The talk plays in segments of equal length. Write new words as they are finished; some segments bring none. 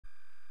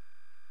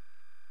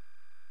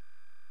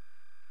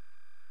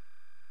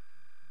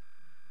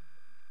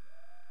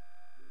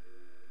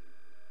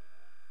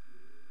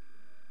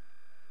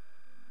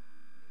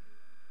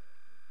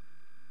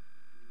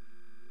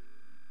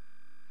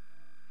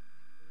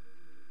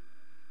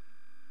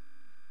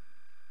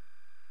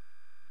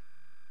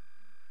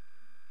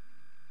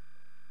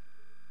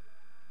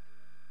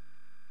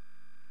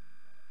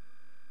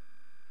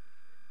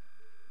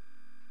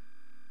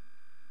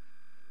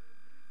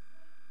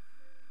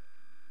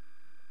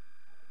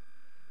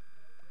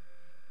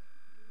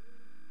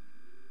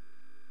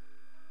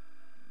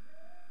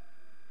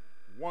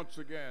Once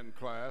again,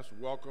 class,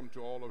 welcome to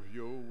all of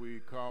you.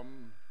 We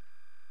come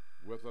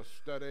with a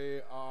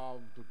study of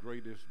the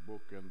greatest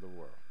book in the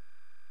world.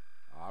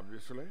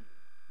 Obviously,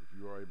 if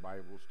you are a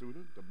Bible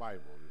student, the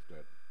Bible is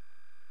that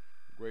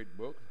great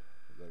book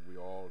that we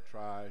all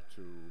try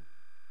to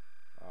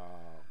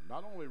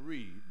not only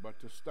read, but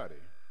to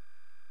study.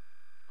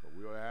 Because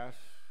we are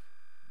asked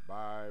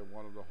by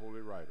one of the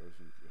holy writers,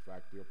 in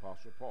fact, the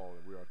Apostle Paul,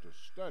 that we are to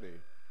study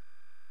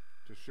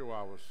to show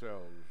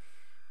ourselves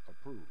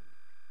approved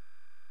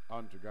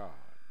unto God.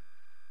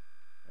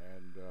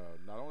 And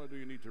not only do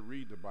you need to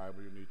read the Bible,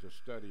 you need to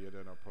study it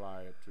and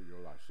apply it to your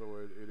life. So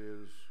it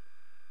is,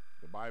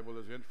 the Bible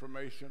is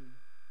information,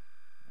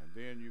 and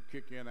then you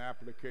kick in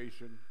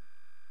application,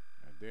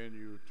 and then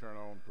you turn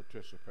on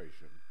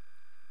participation,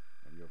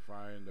 and you'll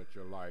find that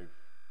your life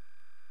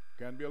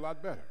can be a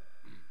lot better.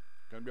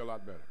 Can be a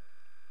lot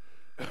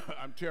better.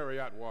 I'm Terry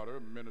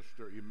Atwater,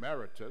 Minister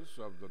Emeritus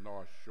of the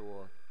North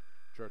Shore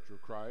Church of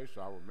Christ.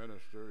 Our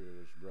minister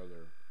is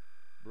Brother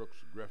Brooks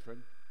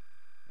Griffin,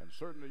 and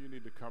certainly you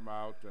need to come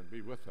out and be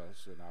with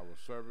us in our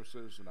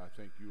services, and I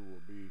think you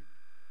will be,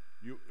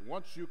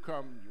 once you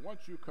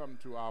come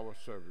to our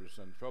service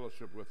and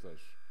fellowship with us,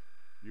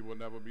 you will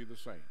never be the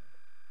same.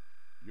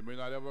 You may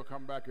not ever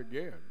come back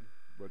again,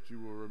 but you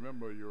will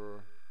remember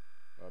your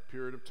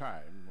period of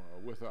time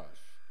with us.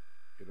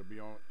 It'll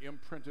be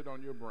imprinted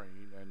on your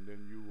brain, and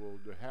then you will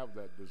have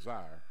that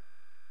desire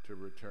to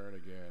return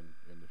again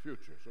in the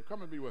future. So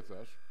come and be with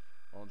us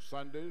on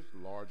Sundays,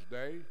 Lord's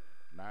Day,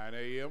 9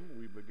 a.m.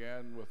 We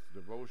began with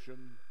devotion,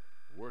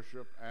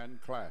 worship, and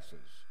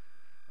classes.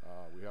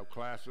 We have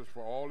classes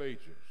for all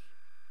ages,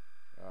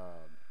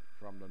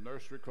 from the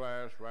nursery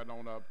class right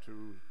on up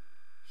to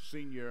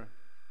senior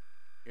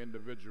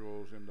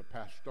individuals in the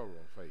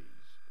pastoral phase.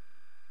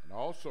 And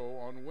also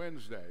on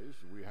Wednesdays,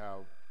 we have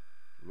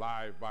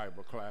live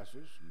Bible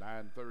classes,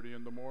 9:30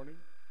 in the morning,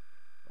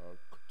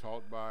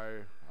 taught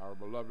by our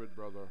beloved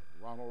brother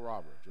Ronald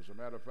Roberts. As a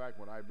matter of fact,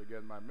 when I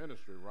began my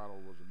ministry,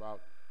 Ronald was about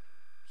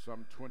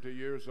some 20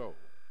 years old.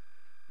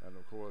 And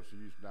of course,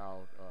 he's now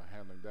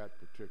handling that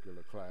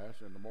particular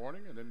class in the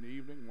morning. And in the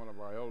evening, one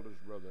of our elders,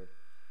 Brother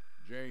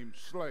James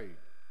Slay,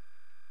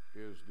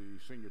 is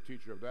the senior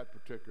teacher of that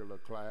particular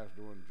class,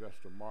 doing just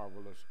a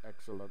marvelous,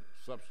 excellent,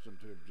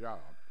 substantive job.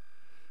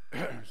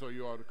 So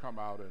you ought to come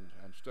out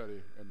and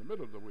study in the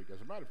middle of the week. As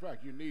a matter of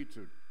fact, you need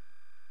to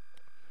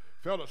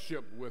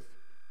fellowship with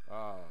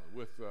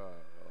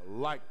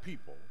like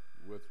people,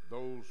 with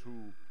those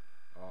who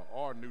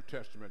are New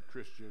Testament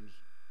Christians.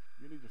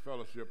 You need to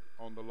fellowship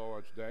on the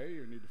Lord's Day.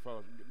 You need to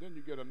fellowship. Then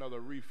you get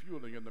another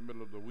refueling in the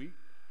middle of the week.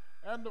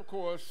 And, of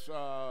course,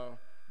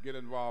 get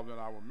involved in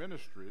our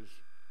ministries.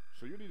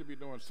 So you need to be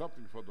doing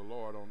something for the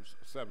Lord on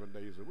 7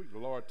 days a week. The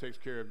Lord takes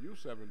care of you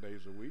 7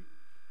 days a week.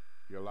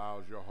 He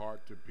allows your heart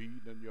to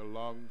beat and your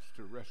lungs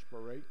to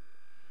respirate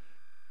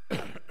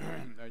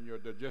and your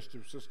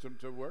digestive system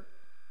to work.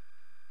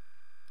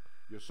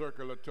 Your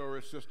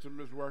circulatory system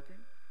is working.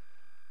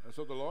 And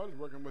so the Lord is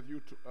working with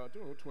you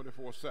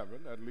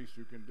 24/7. At least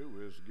you can do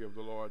is give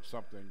the Lord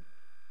something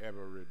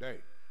every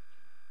day.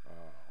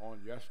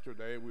 On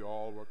yesterday, we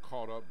all were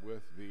caught up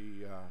with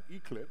the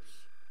eclipse.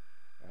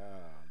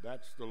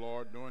 That's the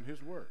Lord doing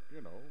his work,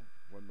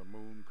 when the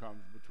moon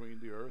comes between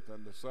the earth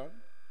and the sun.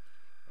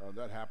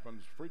 That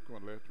happens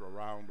frequently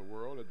around the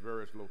world at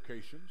various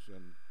locations.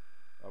 And,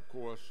 of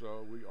course,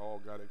 we all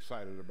got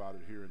excited about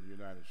it here in the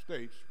United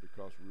States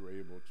because we were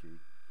able to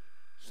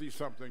see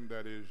something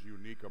that is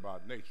unique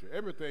about nature.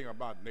 Everything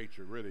about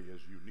nature really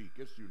is unique.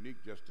 It's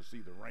unique just to see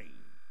the rain.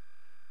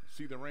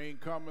 See the rain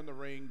come and the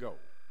rain go.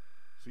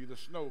 See the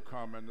snow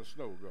come and the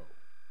snow go.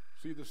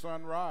 See the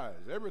sun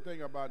rise.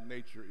 Everything about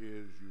nature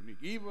is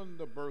unique. Even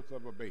the birth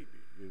of a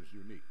baby is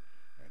unique.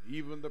 And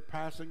even the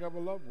passing of a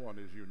loved one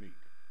is unique,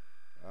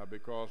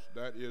 because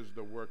that is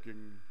the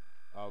working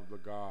of the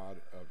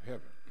God of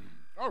heaven.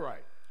 All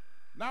right.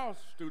 Now,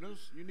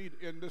 students, you need,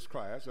 in this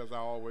class, as I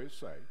always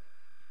say,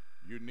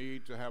 you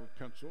need to have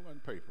pencil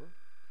and paper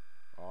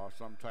or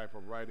some type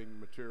of writing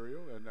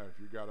material. And if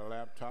you got a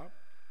laptop,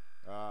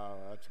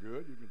 that's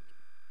good. You can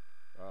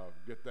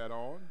get that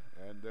on.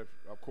 And,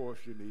 of course,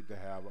 you need to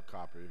have a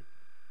copy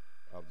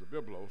of the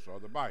Biblos or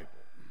the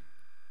Bible.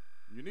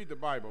 You need the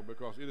Bible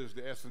because it is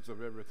the essence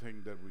of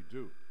everything that we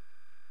do.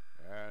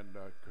 And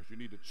because you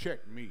need to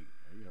check me,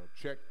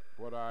 check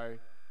what I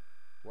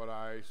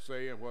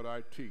say and what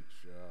I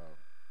teach.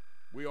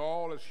 We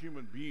all as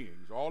human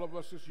beings, all of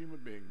us as human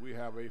beings, we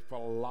have a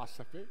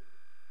philosophy,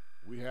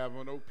 we have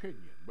an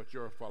opinion. But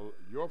your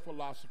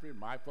philosophy,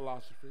 my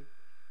philosophy,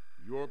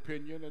 your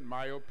opinion and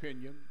my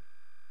opinion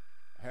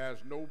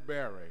has no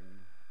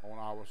bearing on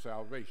our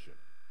salvation.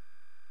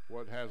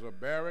 What has a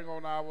bearing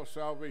on our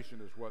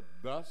salvation is what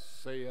thus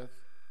saith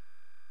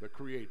the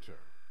Creator.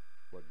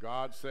 What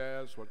God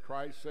says, what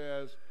Christ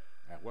says,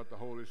 and what the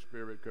Holy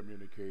Spirit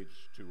communicates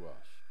to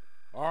us.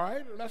 All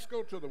right, let's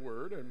go to the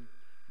Word and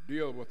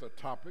deal with a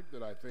topic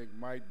that I think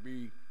might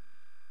be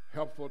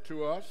helpful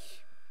to us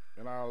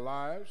in our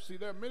lives. See,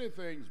 there are many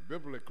things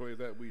biblically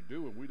that we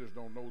do, and we just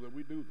don't know that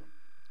we do them.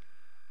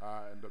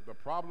 And the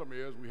problem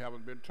is we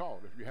haven't been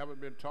taught. If you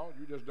haven't been taught,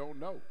 you just don't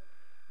know.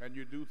 And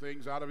you do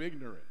things out of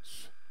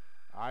ignorance.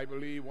 I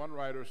believe one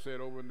writer said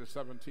over in the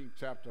 17th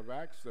chapter of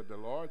Acts that the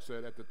Lord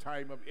said at the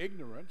time of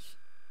ignorance,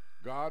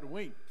 God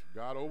winked,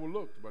 God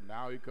overlooked, but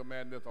now he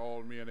commandeth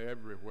all men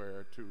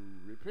everywhere to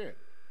repent.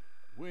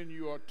 When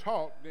you are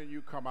taught, then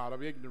you come out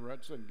of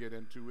ignorance and get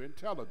into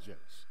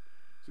intelligence.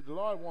 See, the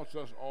Lord wants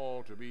us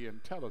all to be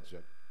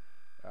intelligent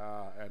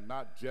and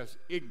not just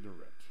ignorant.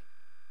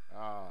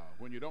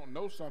 When you don't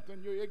know something,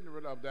 you're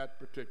ignorant of that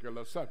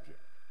particular subject.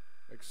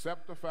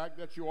 Accept the fact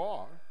that you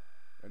are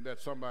and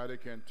that somebody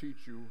can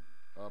teach you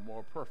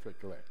more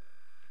perfectly.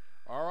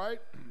 All right,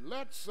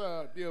 let's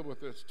deal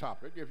with this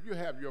topic. If you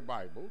have your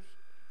Bibles,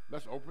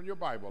 let's open your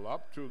Bible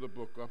up to the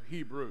book of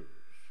Hebrews.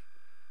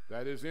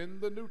 That is in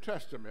the New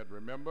Testament.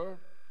 Remember,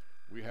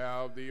 we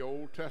have the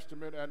Old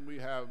Testament and we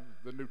have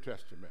the New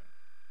Testament.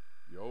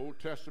 The Old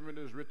Testament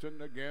is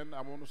written, again,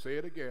 I want to say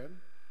it again,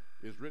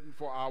 is written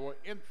for our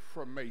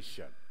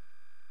information.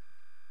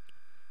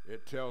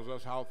 It tells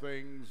us how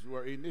things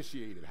were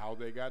initiated, how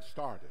they got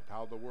started,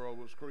 how the world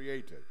was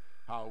created,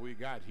 how we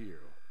got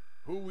here,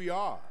 who we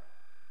are.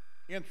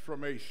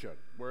 Information.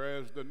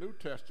 Whereas the New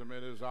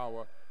Testament is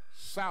our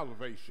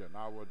salvation,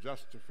 our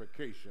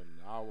justification,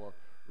 our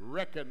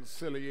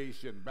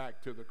reconciliation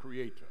back to the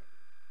Creator.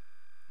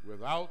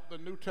 Without the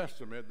New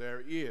Testament,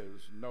 there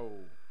is no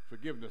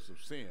forgiveness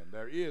of sin.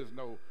 There is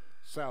no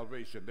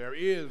salvation. There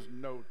is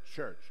no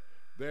church.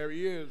 There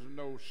is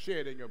no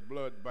shedding of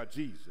blood by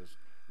Jesus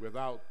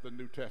without the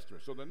New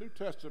Testament. So the New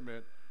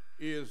Testament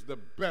is the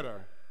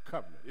better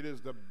covenant. It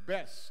is the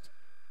best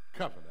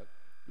covenant.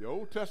 The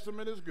Old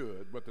Testament is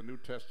good, but the New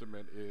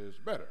Testament is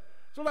better.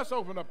 So let's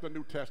open up the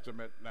New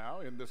Testament now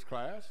in this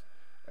class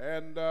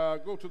and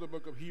go to the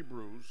book of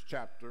Hebrews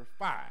chapter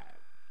 5.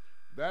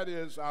 That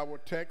is our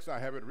text. I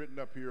have it written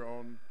up here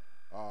on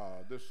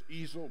this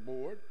easel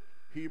board.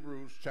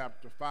 Hebrews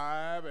chapter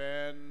 5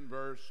 and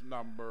verse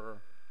number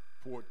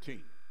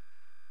 14.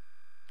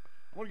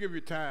 I want to give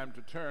you time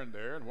to turn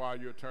there, and while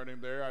you're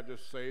turning there, I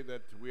just say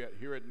that we are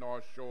here at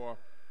North Shore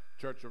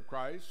Church of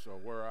Christ,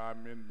 where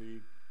I'm in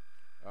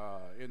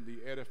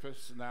the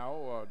edifice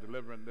now,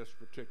 delivering this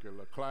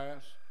particular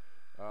class.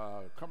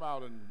 Come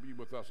out and be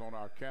with us on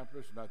our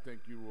campus, and I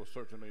think you will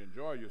certainly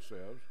enjoy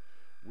yourselves.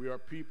 We are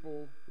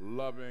people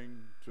loving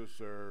to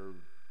serve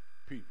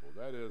people.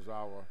 That is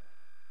our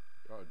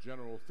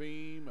general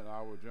theme and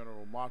our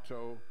general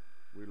motto.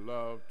 We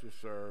love to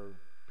serve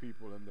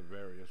people in the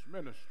various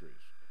ministries.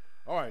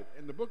 All right,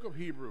 in the book of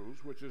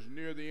Hebrews, which is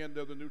near the end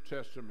of the New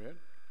Testament,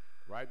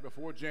 right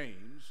before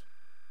James,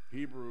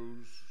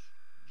 Hebrews,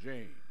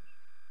 James.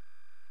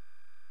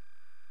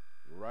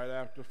 Right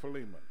after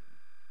Philemon,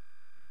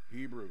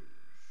 Hebrews,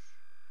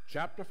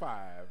 chapter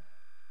 5,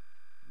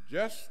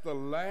 just the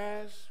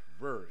last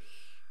verse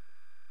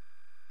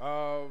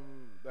of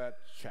that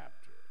chapter.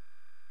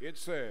 It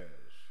says,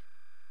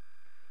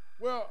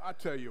 well, I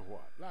tell you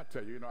what,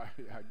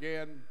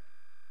 again,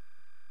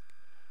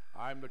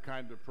 I'm the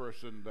kind of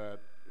person that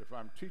if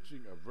I'm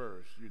teaching a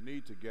verse, you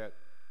need to get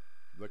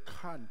the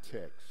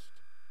context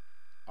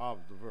of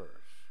the verse.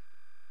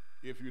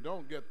 If you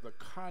don't get the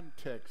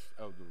context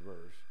of the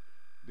verse,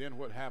 then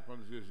what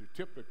happens is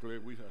typically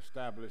we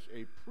establish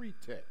a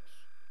pretext.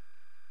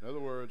 In other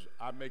words,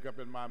 I make up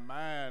in my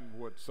mind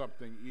what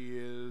something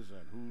is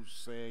and who's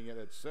saying it,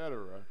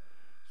 etc.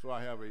 So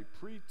I have a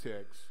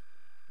pretext,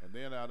 and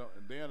then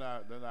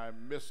I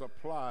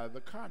misapply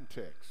the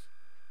context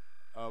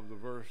of the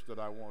verse that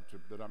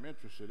I'm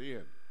interested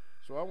in.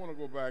 So I want to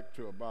go back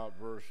to about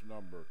verse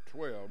number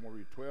 12. I'm going to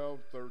read 12,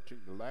 13,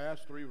 the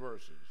last three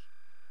verses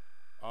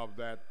of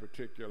that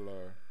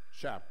particular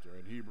chapter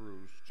in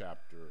Hebrews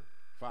chapter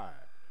 5.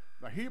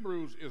 Now,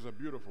 Hebrews is a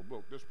beautiful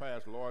book. This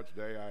past Lord's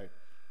Day, I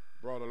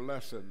brought a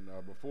lesson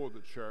before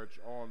the church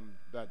on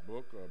that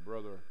book.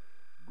 Brother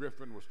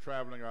Griffin was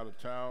traveling out of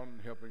town,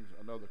 helping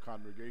another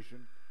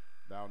congregation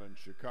down in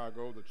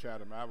Chicago, the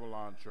Chatham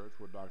Avalon Church,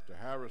 where Dr.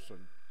 Harrison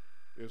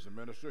is the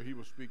minister. He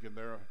was speaking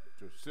there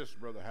to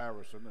assist Brother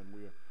Harrison,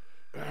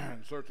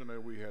 and certainly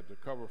we had to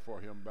cover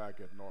for him back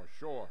at North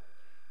Shore.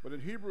 But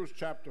in Hebrews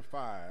chapter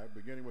 5,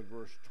 beginning with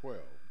verse 12,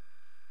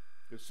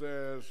 it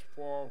says,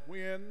 for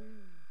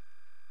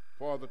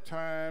the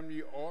time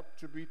ye ought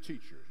to be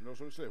teachers. You know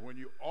what it says? When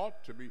you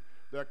ought to be,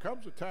 there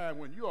comes a time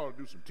when you ought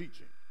to do some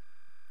teaching.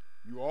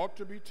 You ought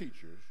to be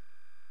teachers.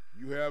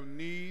 You have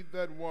need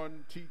that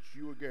one teach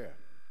you again,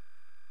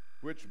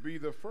 which be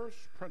the first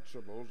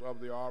principles of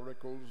the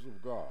oracles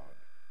of God,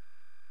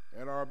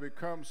 and are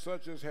become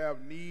such as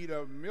have need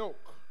of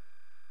milk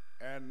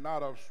and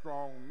not of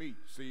strong meat.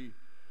 See,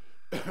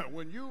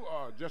 when you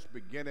are just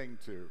beginning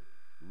to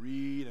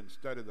read and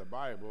study the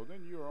Bible,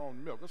 then you're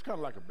on milk. It's kind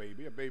of like a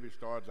baby. A baby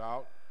starts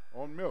out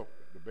on milk.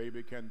 The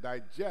baby can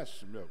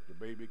digest milk. The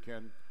baby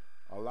can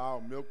allow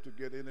milk to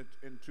get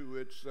into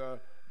its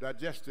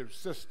digestive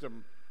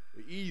system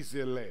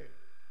easily.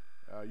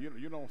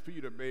 You don't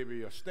feed a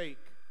baby a steak.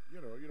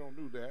 You don't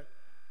do that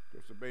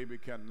because the baby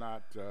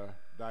cannot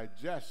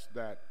digest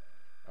that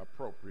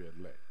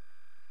appropriately.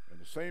 And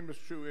the same is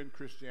true in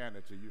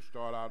Christianity. You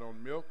start out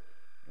on milk,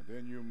 and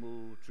then you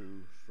move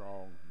to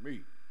strong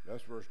meat.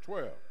 That's verse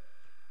 12.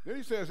 Then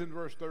he says in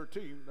verse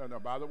 13, now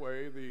by the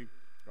way, the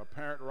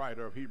apparent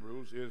writer of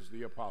Hebrews is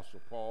the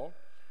Apostle Paul,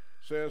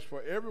 says,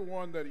 for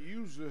everyone that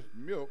useth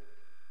milk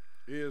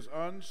is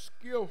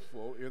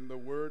unskillful in the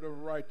word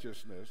of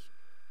righteousness,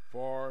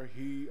 for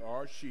he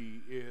or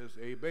she is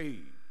a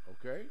babe.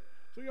 Okay?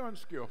 So you're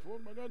unskillful,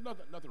 but there's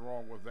nothing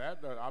wrong with that.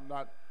 I'm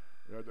not,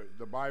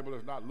 the Bible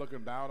is not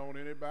looking down on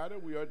anybody.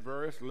 We are at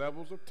various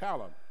levels of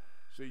talent.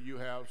 See, you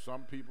have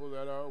some people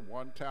that are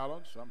 1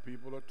 talent, some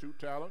people are 2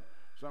 talent,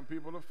 some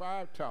people are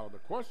 5 talent.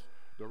 Of course,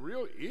 the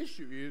real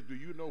issue is, do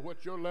you know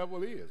what your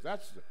level is?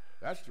 That's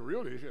the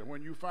real issue. And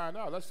when you find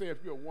out, let's say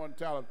if you're a 1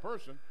 talent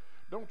person,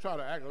 don't try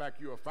to act like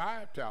you're a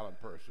 5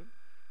 talent person.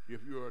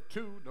 If you're a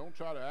 2, don't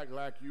try to act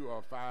like you are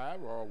a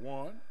 5 or a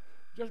 1.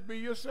 Just be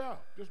yourself.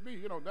 Just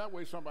be, that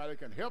way somebody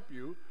can help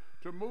you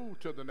to move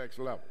to the next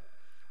level.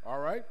 All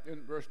right,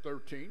 in verse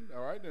 13,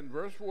 all right, in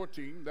verse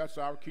 14, that's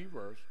our key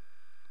verse.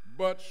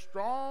 But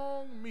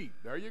strong meat,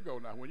 there you go.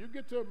 Now, when you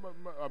get to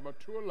a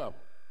mature level,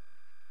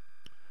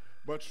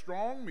 but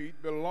strong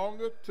meat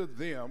belongeth to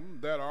them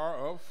that are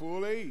of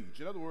full age.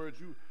 In other words,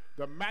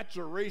 the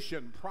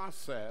maturation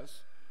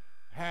process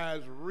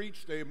has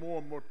reached a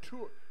more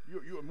mature,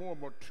 you're more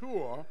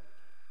mature,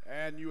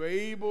 and you're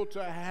able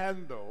to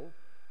handle,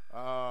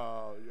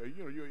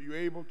 you're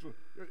able to,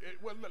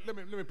 well, let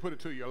me put it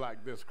to you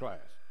like this, class.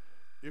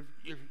 If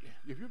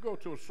you go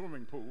to a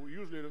swimming pool,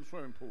 usually in a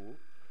swimming pool,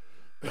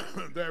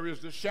 there is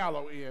the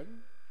shallow end,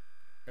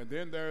 and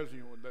then there's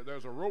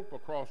a rope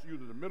across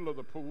usually the middle of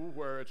the pool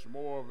where it's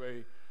more of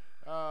a,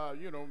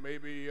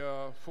 maybe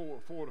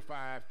 4 to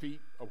 5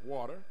 feet of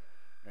water,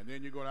 and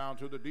then you go down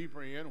to the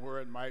deeper end where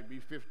it might be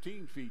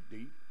 15 feet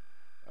deep.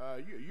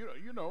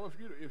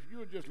 If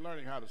you're just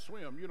learning how to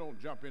swim, you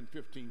don't jump in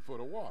 15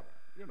 foot of water.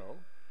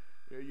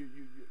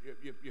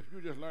 If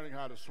you're just learning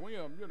how to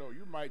swim,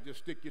 you might just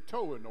stick your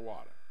toe in the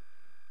water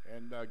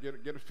and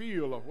get a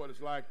feel of what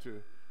it's like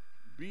to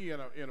be in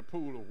a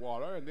pool of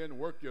water, and then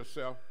work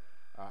yourself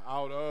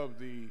out of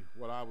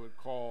what I would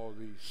call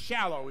the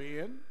shallow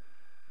end,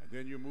 and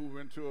then you move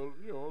into a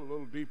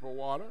little deeper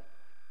water,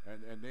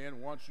 and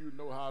then once you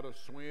know how to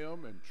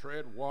swim and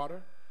tread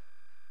water,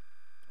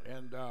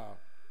 and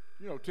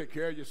take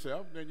care of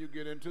yourself, then you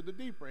get into the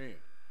deeper end.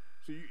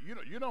 So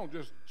you don't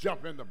just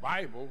jump in the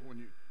Bible when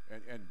you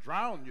and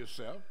drown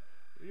yourself.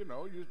 You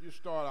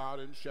start out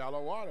in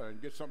shallow water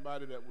and get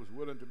somebody that was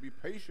willing to be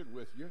patient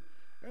with you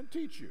and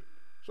teach you.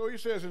 So he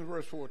says in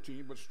verse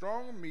 14, but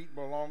strong meat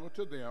belongeth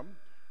to them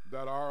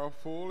that are of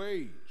full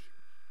age,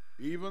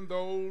 even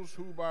those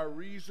who by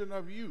reason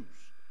of use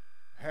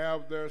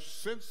have their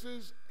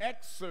senses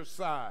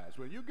exercised.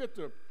 When you get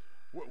to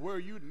where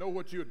you know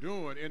what you're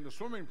doing in the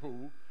swimming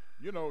pool,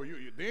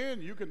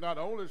 then you can not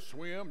only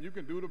swim, you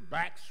can do the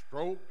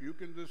backstroke, you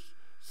can just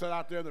sit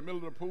out there in the middle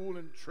of the pool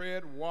and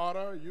tread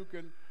water. You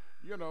can,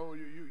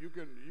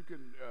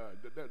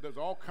 there's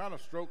all kind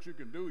of strokes you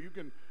can do. You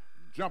can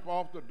jump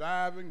off the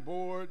diving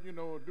board,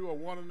 do a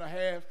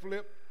 1.5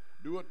 flip,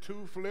 do a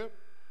 2 flip,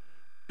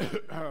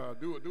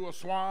 do a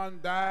swan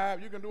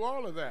dive. You can do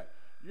all of that,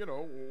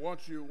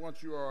 once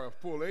you are of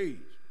full age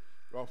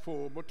or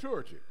full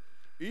maturity.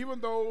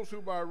 Even those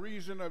who by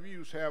reason of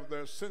use have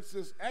their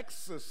senses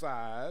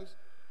exercised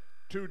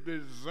to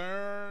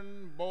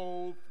discern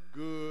both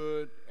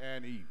good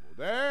and evil.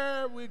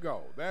 There we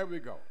go.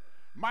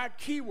 My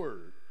key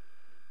word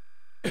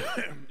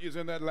is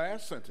in that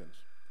last sentence,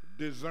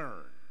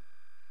 discern.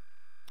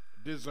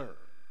 Discern.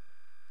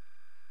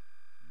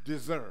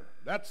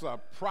 That's a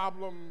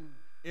problem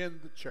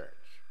in the church.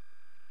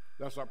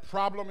 That's a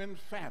problem in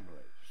families.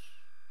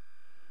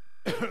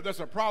 That's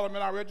a problem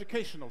in our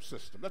educational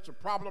system. That's a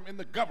problem in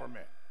the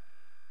government.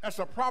 That's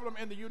a problem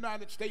in the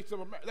United States of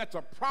America. That's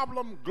a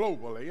problem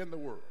globally in the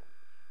world,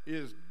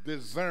 is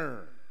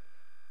discern.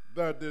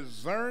 The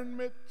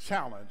discernment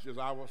challenge is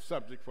our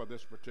subject for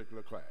this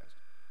particular class.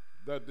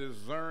 The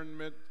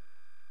discernment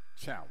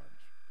challenge.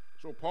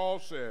 So Paul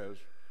says,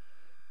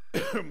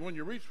 when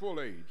you reach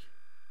full age,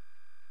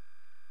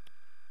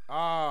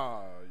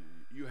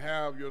 you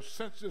have your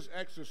senses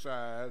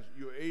exercised,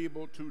 you're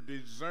able to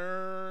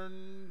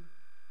discern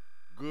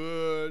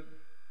good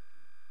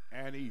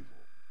and evil.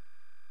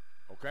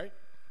 Okay?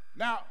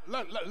 Now,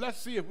 let's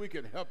see if we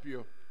can help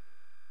you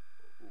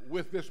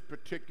with this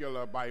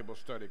particular Bible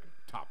study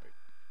topic.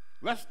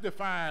 Let's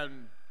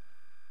define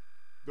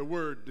the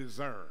word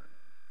discern.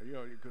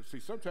 Because see,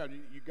 sometimes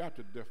you got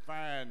to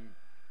define,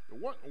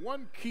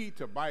 one key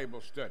to Bible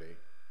study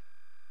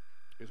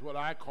is what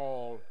I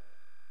call,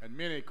 and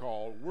many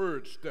call,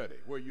 word study,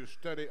 where you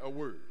study a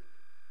word.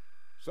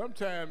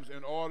 Sometimes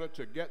in order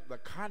to get the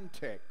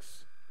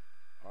context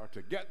or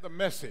to get the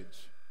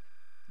message,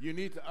 you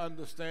need to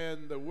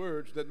understand the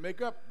words that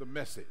make up the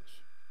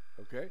message,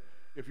 okay?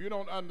 If you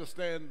don't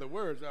understand the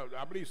words,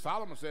 I believe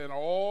Solomon said, in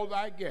all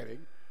thy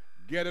getting,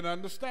 get an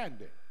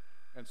understanding.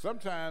 And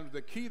sometimes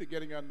the key to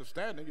getting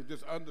understanding is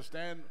just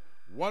understand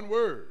one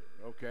word,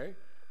 okay?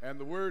 And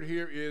the word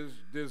here is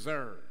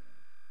discern.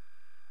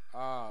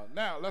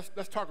 Now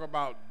let's talk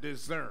about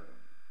discern.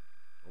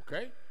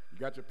 Okay, you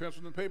got your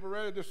pencil and paper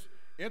ready? Just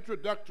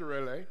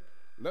introductorily,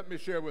 let me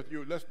share with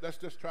you. Let's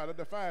just try to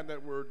define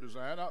that word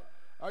discern.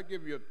 I'll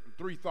give you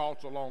 3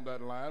 thoughts along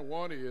that line.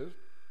 One is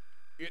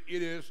it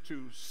is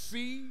to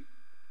see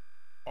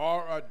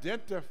or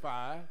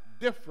identify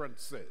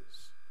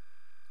differences.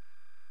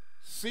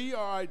 See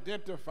or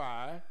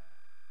identify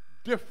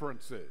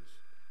differences.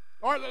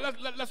 All right,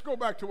 let's go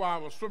back to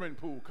our swimming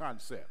pool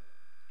concept.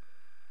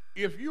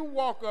 If you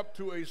walk up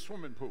to a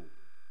swimming pool,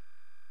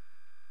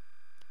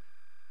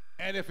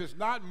 and if it's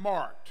not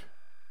marked,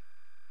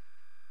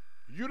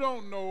 you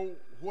don't know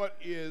what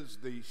is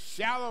the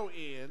shallow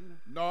end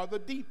nor the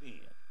deep end,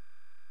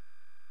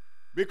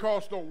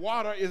 because the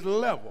water is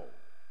level.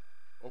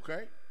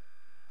 Okay,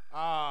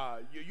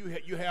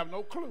 you have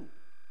no clue.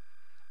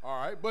 All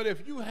right, but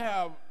if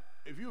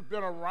you've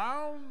been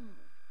around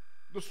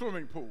the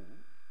swimming pool,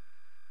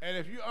 and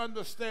if you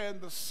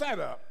understand the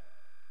setup,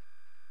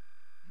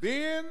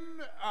 then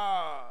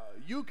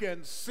you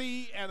can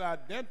see and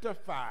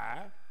identify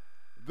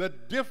the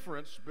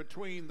difference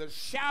between the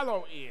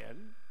shallow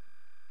end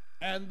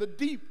and the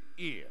deep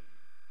end.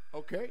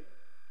 Okay?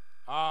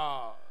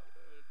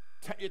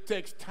 It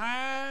takes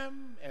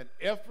time and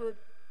effort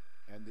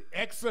and the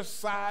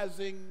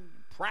exercising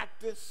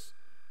practice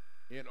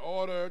in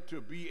order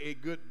to be a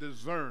good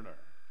discerner.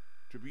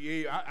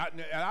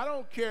 And I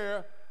don't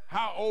care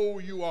how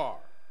old you are.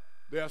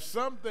 There are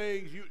some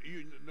things you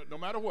no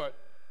matter what,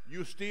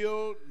 you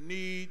still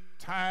need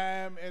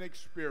time and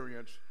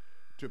experience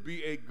to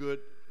be a good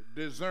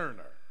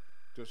discerner,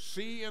 to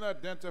see and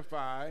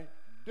identify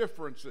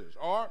differences.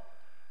 Or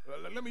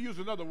let me use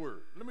another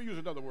word.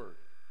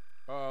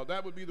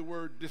 That would be the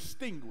word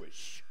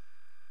distinguish.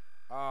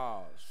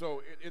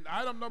 So in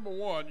item number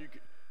 1,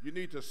 you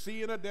need to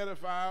see and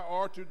identify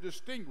or to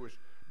distinguish.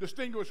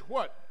 Distinguish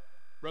what,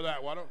 Brother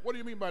Atwater? What do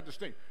you mean by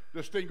distinguish?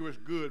 Distinguish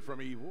good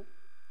from evil.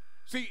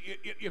 See,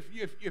 if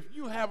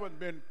you haven't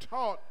been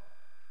taught,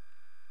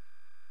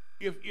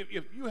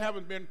 if you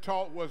haven't been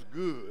taught what's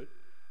good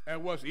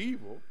and what's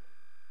evil,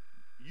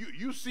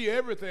 you see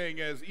everything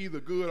as either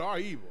good or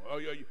evil.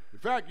 In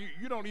fact,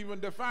 you don't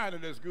even define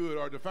it as good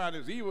or define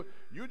it as evil.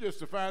 You just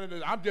define it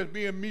as, I'm just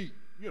being me.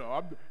 You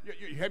know,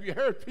 have you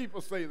heard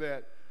people say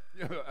that?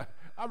 You know,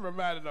 I'm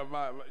reminded of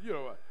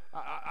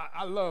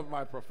I love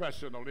my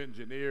professional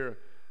engineer,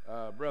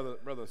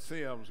 Brother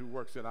Sims, who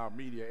works in our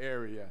media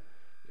area.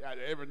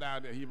 Every now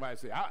and then he might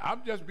say,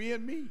 I'm just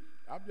being me.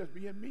 I'm just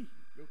being me.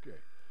 Okay.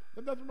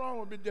 There's nothing wrong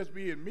with just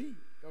being me.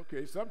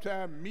 Okay.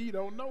 Sometimes me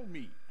don't know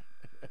me.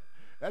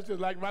 That's just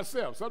like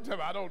myself.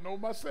 Sometimes I don't know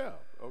myself.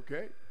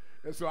 Okay.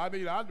 And so I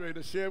need Andre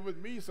to share with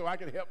me so I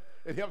can help.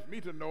 It helps me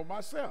to know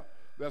myself.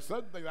 There's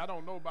certain things I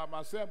don't know about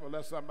myself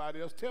unless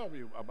somebody else tells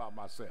me about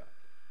myself.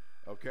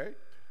 Okay.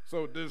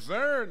 So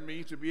discern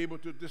means to be able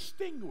to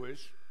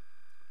distinguish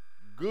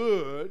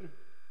good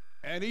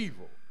and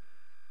evil.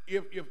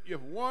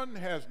 If one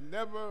has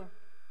never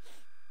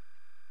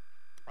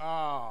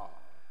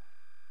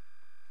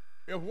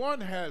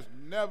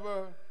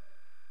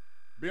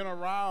been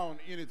around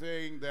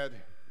anything that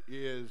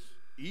is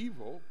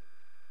evil,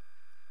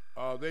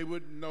 they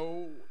would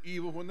know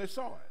evil when they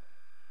saw it.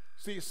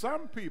 See,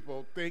 some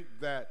people think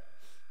that,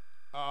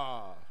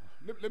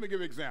 let me give you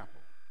an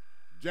example.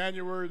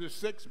 January the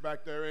 6th,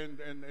 back there in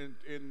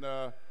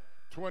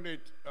 2020,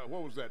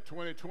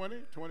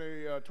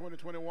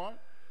 2021,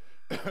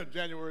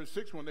 January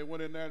 6th, when they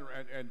went in there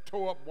and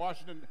tore up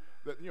Washington,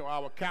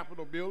 our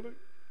Capitol building,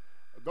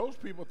 those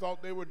people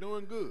thought they were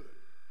doing good.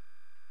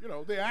 You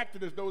know, they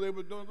acted as though they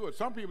were doing good.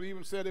 Some people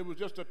even said it was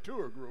just a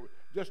tour group,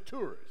 just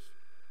tourists.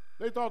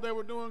 They thought they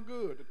were doing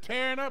good. They're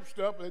tearing up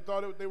stuff, but they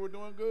thought they were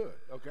doing good,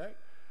 okay?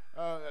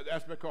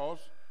 That's because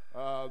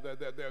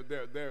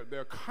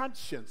their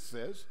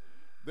consciences,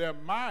 their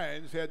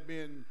minds had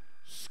been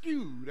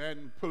skewed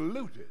and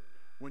polluted.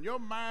 When your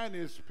mind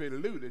is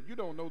polluted, you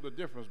don't know the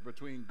difference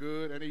between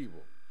good and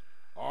evil.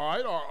 All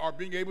right, or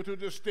being able to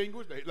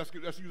distinguish. Let's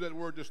use that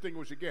word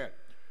distinguish again.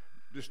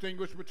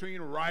 Distinguish between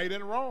right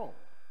and wrong.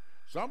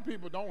 Some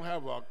people don't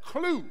have a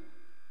clue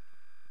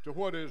to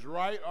what is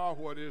right or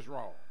what is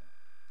wrong.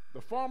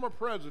 The former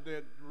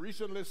president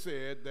recently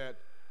said that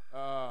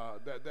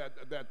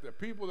the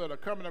people that are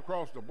coming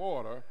across the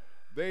border,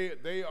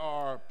 they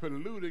are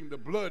polluting the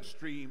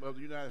bloodstream of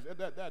the United States.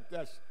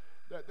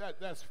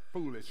 That's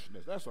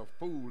foolishness. That's a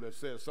fool that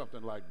says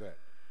something like that.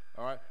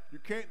 All right? You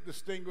can't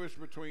distinguish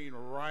between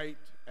right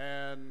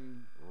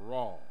and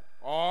wrong.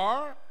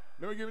 Or,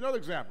 let me give you another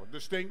example.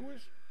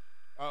 Distinguish,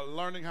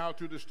 learning how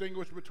to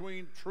distinguish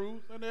between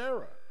truth and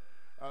error.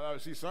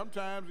 See,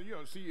 sometimes,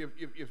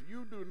 if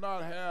you do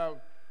not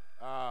have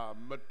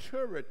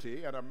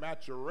maturity and a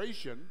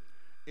maturation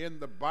in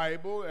the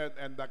Bible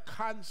and the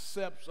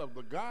concepts of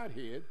the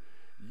Godhead,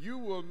 you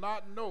will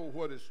not know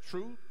what is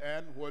truth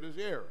and what is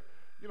error.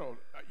 You know,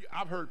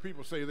 I've heard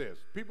people say this.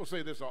 People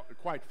say this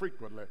quite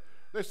frequently.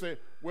 They say,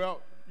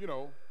 well,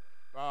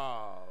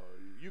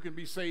 you can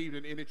be saved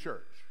in any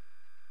church.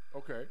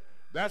 Okay.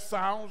 That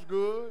sounds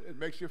good. It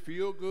makes you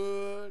feel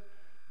good.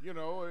 You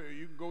know,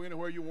 you can go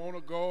anywhere you want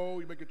to go.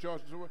 You make a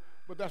choice,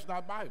 but that's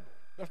not Bible.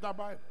 That's not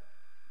Bible.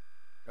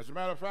 As a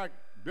matter of fact,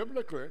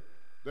 biblically,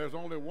 there's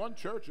only one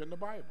church in the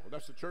Bible.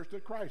 That's the church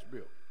that Christ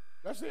built.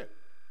 That's it.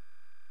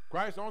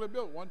 Christ only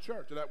built one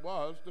church, and that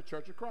was the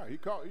Church of Christ.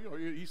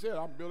 He said,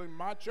 "I'm building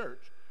my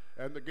church,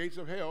 and the gates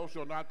of hell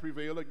shall not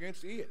prevail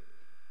against it."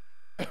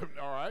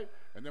 All right?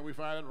 And then we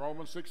find in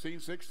Romans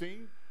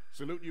 16:16,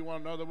 salute you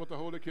one another with the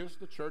holy kiss.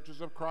 The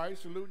churches of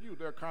Christ salute you.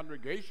 There are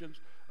congregations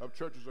of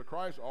churches of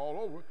Christ all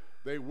over.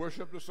 They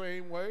worship the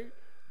same way.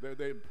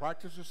 They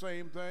practice the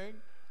same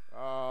thing.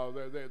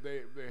 They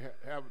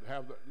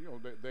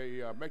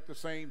make the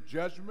same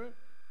judgment,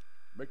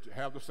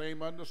 have the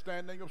same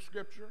understanding of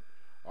Scripture.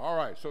 All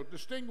right, so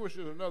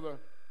distinguishes another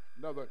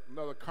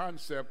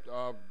concept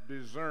of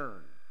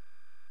discern.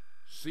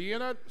 See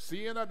and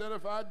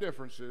identify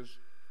differences,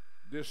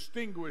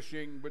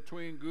 distinguishing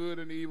between good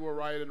and evil,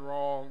 right and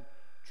wrong,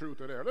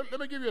 truth and error. Let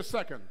me give you a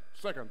second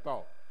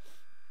thought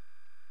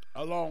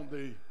along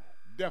the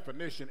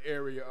definition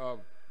area of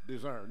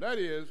discern. That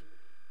is,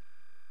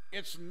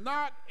 it's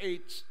not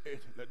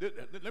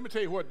let me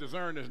tell you what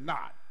discern is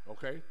not,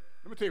 okay?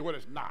 Let me tell you what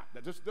it's not.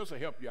 This will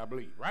help you, I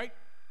believe, right?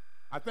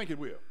 I think it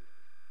will.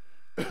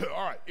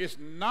 All right, it's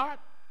not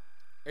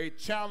a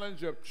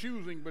challenge of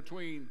choosing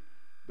between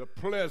the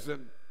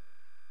pleasant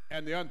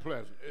and the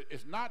unpleasant.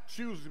 It's not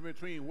choosing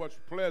between what's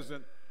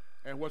pleasant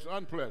and what's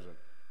unpleasant.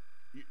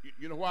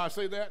 You know why I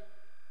say that?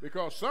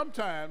 Because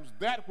sometimes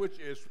that which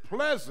is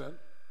pleasant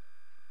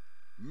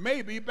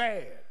may be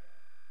bad.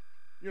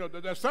 You know,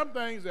 there's some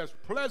things that's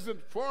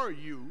pleasant for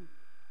you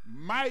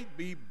might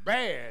be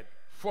bad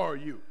for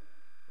you,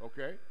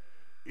 okay?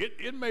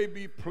 It may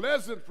be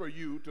pleasant for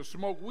you to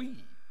smoke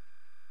weed,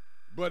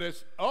 but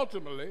it's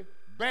ultimately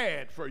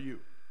bad for you,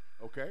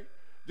 okay?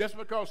 Just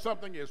because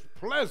something is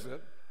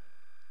pleasant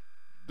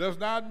does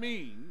not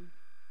mean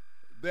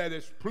that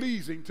it's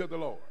pleasing to the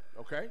Lord,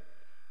 okay?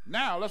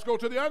 Now, let's go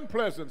to the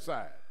unpleasant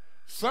side.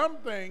 Some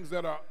things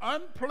that are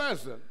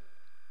unpleasant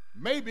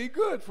may be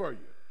good for you.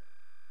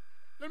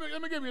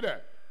 Let me give you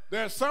that.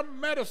 There's some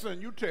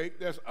medicine you take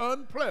that's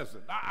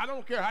unpleasant. I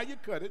don't care how you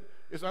cut it,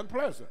 it's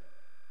unpleasant.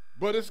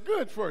 But it's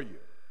good for you,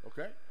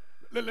 okay?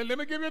 Let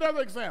me give you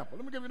another example.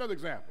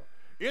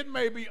 It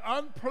may be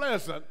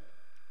unpleasant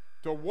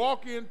to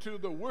walk into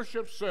the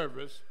worship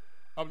service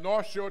of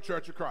North Shore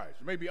Church of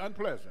Christ. It may be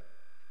unpleasant,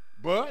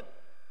 but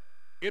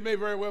it may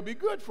very well be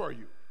good for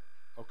you,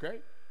 okay?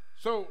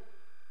 So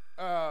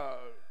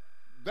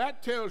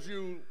that tells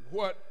you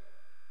what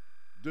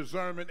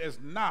discernment is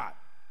not.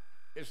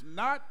 It's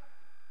not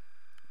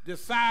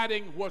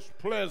deciding what's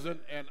pleasant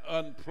and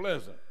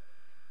unpleasant.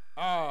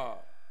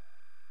 Let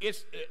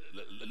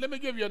me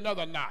give you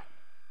another not.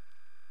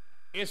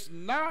 It's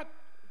not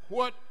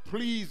what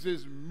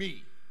pleases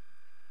me.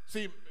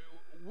 See,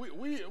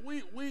 we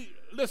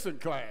listen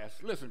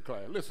class.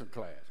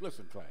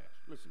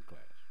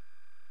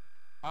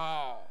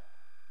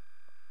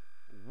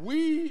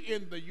 We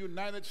in the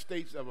United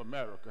States of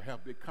America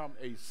have become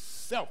a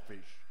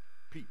selfish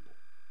people.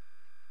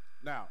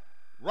 Now,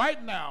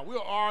 right now, we're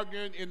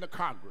arguing in the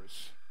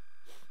Congress,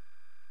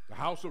 the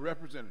House of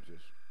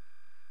Representatives,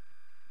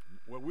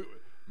 where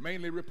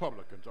mainly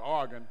Republicans are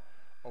arguing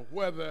of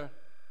whether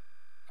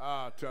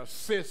to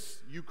assist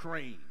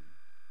Ukraine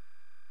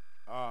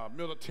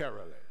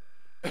militarily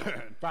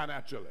and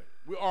financially.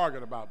 We're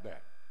arguing about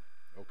that,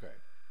 okay?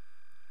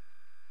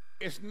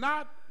 It's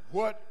not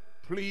what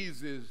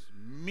pleases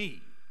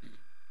me.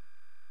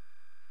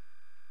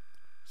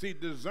 See,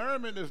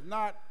 discernment is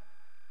not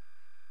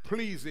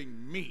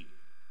pleasing me.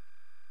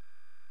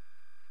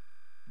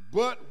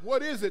 But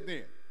what is it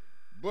then?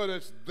 But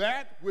it's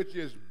that which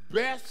is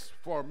best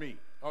for me,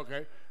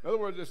 okay? In other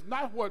words, it's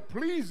not what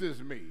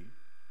pleases me,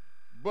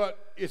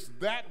 but it's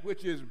that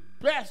which is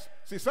best.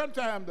 See,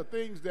 sometimes the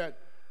things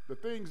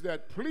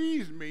that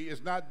please me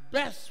is not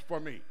best for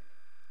me,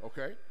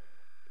 okay?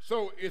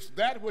 So it's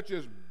that which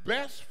is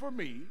best for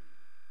me,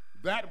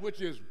 that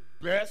which is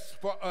best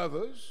for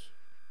others,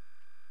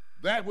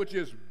 that which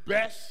is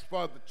best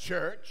for the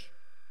church,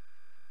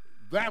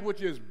 that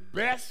which is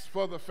best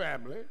for the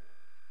family,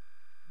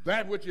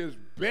 that which is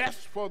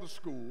best for the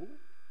school,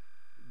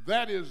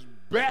 that is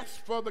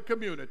best for the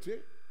community,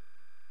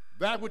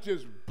 that which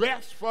is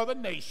best for the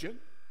nation.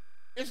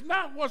 It's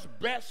not what's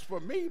best for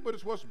me, but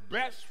it's what's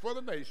best for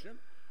the nation,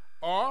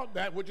 or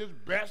that which is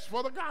best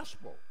for the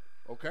gospel,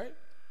 okay?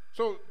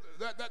 So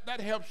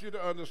that helps you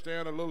to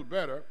understand a little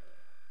better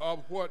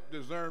of what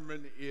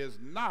discernment is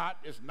not.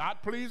 It's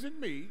not pleasing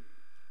me,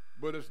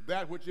 but it's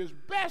that which is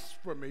best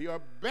for me or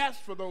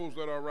best for those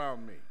that are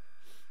around me.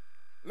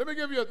 Let me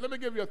give you a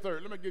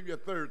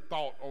third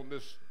thought on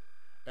this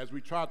as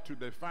we try to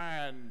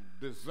define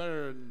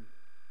discernment.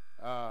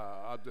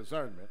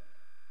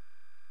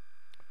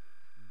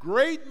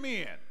 Great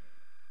men,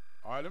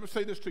 all right, let me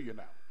say this to you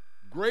now.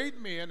 Great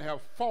men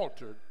have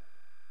faltered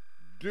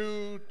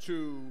due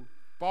to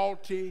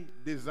faulty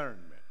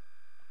discernment.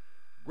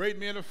 Great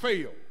men have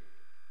failed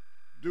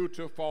due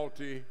to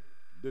faulty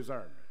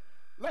discernment.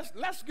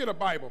 Let's get a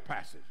Bible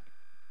passage.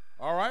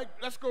 All right,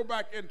 let's go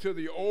back into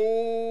the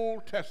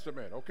Old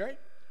Testament, okay?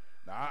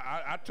 Now,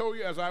 I told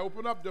you as I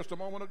opened up just a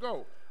moment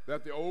ago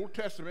that the Old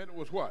Testament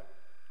was what?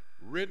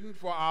 Written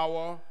for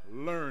our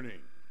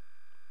learning,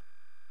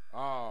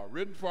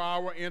 written for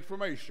our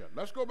information.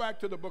 Let's go back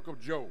to the book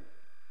of Job.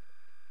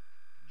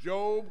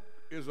 Job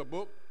is a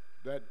book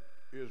that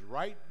is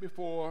right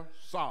before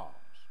Psalms.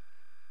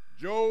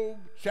 Job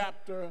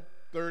chapter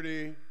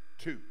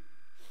 32.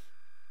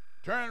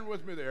 Turn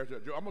with me there.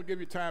 I'm going to give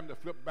you time to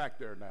flip back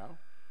there now.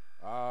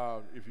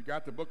 If you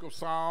got the book of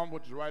Psalms,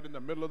 which is right in the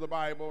middle of the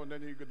Bible, and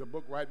then you get the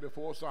book right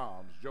before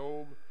Psalms,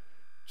 Job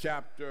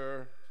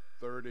chapter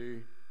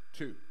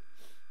 32.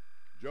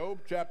 Job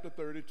chapter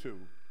 32.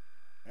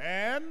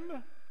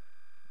 And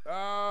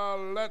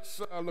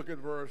let's look at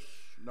verse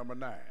number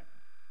 9.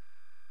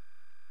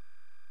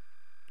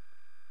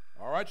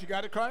 All right, you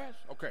got it, class?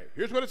 Okay,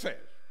 here's what it says.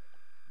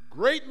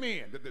 Great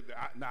men.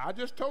 Now, I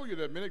just told you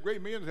that many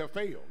great men have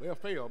failed. They have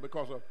failed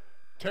because of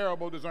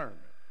terrible discernment.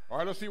 All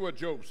right, let's see what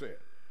Job said.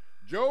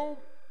 Job,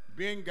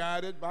 being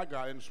guided by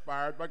God,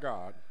 inspired by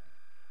God,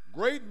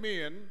 great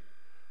men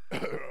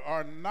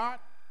are not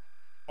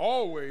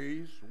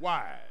always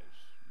wise.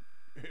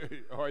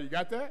 All right, you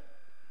got that?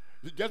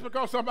 Just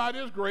because somebody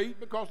is great,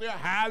 because they're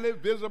highly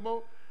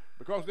visible,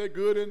 because they're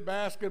good in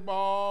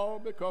basketball,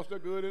 because they're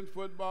good in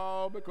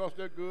football, because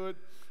they're good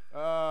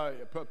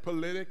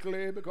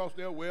politically, because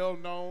they're well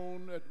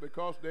known,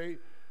 because they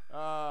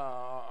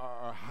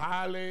are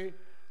highly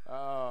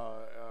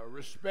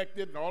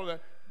respected and all of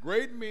that.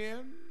 Great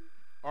men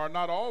are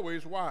not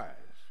always wise.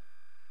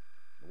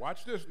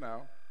 Watch this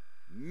now.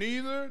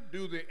 Neither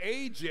do the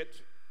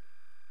aged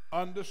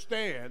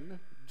understand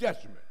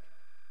judgment.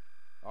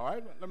 All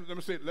right, let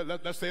me say.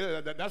 Let's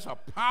say that that's a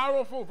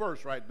powerful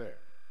verse right there.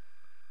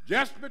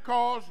 Just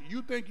because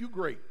you think you're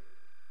great.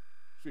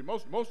 See,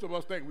 most of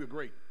us think we're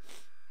great.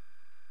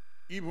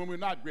 Even when we're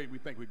not great, we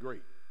think we're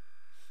great.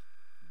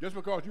 Just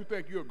because you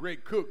think you're a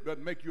great cook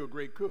doesn't make you a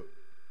great cook.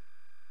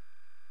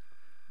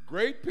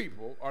 Great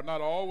people are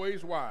not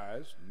always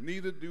wise,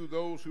 neither do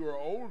those who are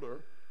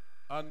older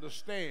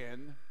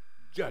understand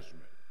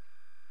judgment.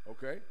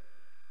 Okay?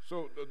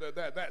 So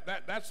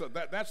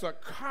that's a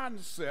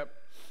concept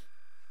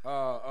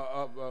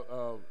of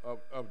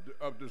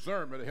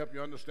discernment to help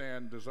you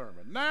understand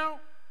discernment.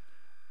 Now,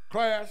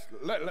 class,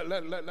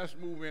 let's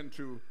move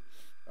into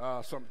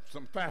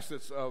some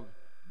facets of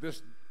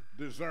this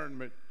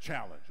discernment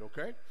challenge,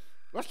 okay?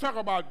 Let's talk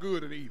about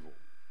good and evil.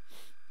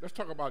 Let's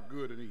talk about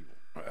good and evil.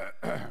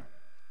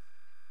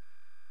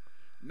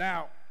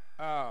 Now,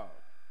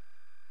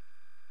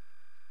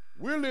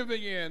 we're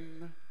living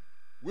in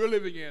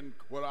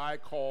what I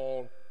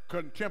call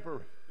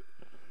contemporary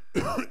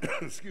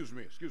excuse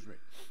me,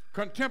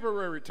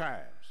 contemporary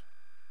times.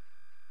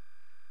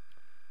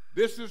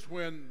 This is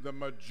when the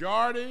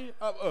majority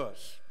of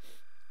us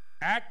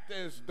act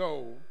as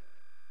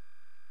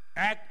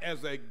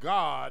a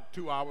God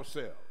to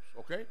ourselves,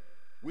 okay?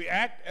 We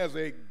act as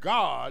a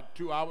God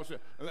to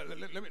ourselves.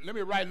 Let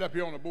me write it up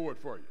here on the board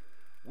for you.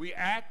 We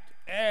act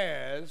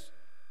as,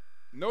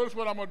 notice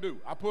what I'm going to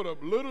do. I put a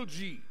little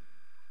g.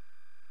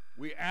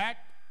 We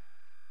act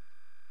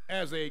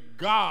as a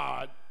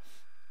God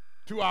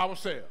to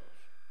ourselves,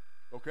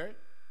 okay?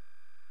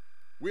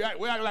 We act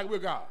like we're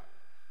God.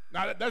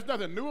 Now, there's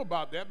nothing new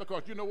about that,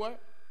 because you know what?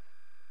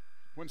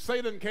 When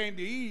Satan came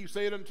to Eve,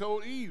 Satan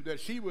told Eve that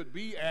she would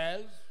be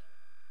as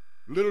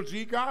little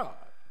g God.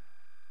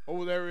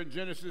 Over there in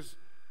Genesis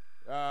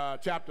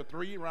chapter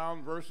 3,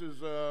 around verses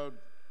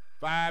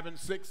 5 and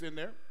 6 in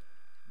there,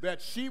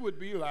 that she would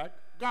be like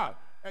God.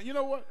 And you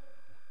know what?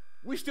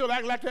 We still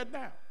act like that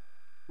now.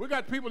 We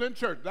got people in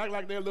church that act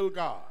like they're little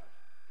God.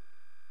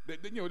 They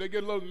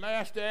get a little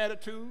nasty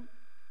attitude.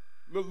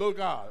 Little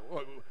God.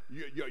 Well,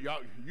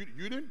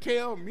 you didn't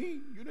tell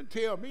me. You didn't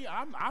tell me.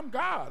 I'm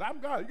God. I'm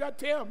God. You got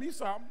to tell me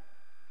something.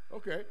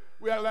 Okay.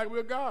 We act like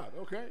we're God.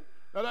 Okay.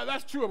 Now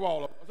that's true of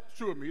all of us. That's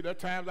true of me. There are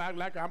times I act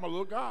like I'm a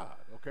little God.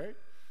 Okay.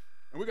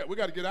 And we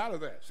got to get out of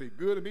that. See,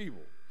 good and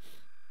evil.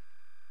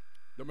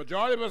 The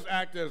majority of us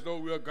act as though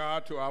we're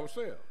God to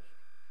ourselves.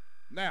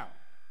 Now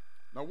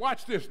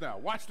watch this now.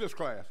 Watch this,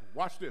 class.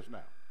 Watch this now.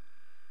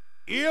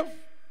 If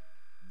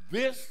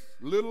this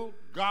little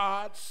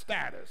God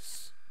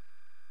status,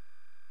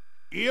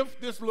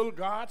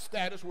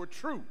 were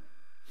true,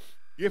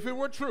 if it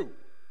were true,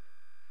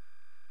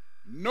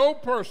 no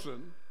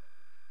person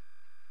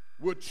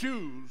would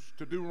choose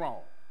to do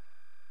wrong.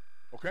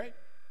 Okay?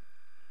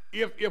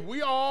 If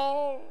we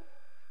all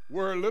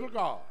were little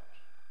gods,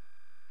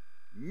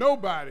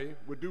 nobody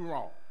would do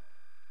wrong.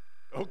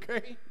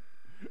 Okay?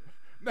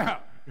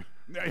 Now,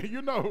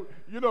 you know,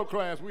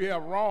 class, we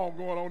have wrong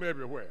going on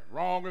everywhere.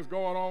 Wrong is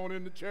going on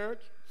in the church.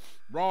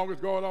 Wrong is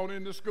going on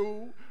in the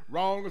school.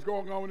 Wrong is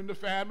going on in the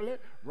family.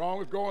 Wrong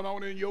is going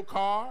on in your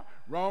car.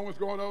 Wrong is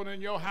going on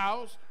in your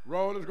house.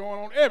 Wrong is going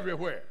on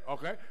everywhere,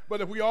 okay?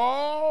 But if we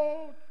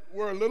all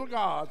were little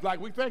gods like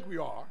we think we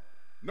are,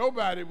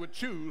 nobody would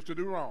choose to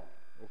do wrong,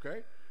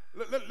 okay?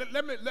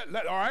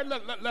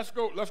 Let's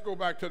go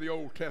back to the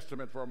Old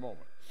Testament for a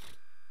moment.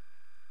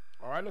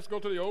 All right, let's go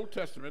to the Old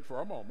Testament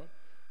for a moment.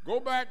 Go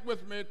back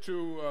with me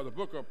to the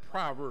book of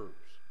Proverbs.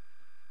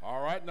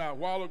 All right, now, a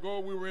while ago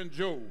we were in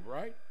Job,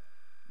 right?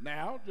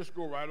 Now, just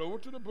go right over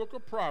to the book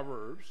of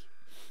Proverbs.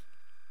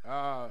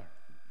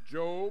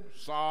 Job,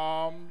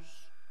 Psalms,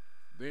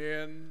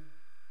 then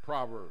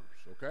Proverbs,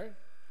 okay?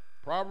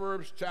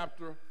 Proverbs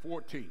chapter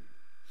 14.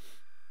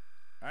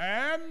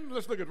 And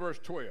let's look at verse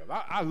 12.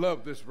 I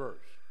love this verse.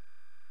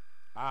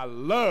 I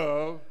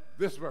love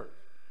this verse.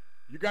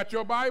 You got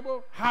your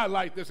Bible?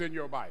 Highlight this in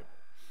your Bible.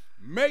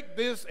 Make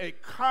this a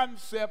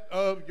concept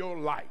of your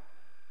life.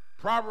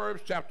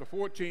 Proverbs chapter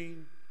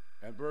 14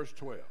 and verse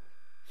 12.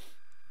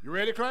 You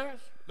ready, class?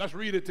 Let's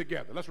read it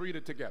together. Let's read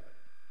it together.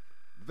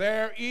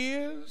 There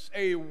is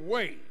a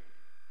way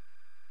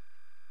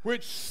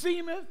which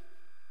seemeth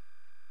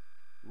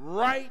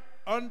right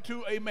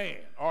unto a man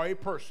or a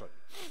person,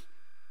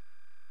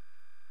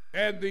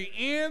 and the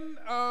end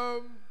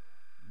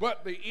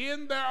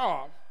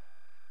thereof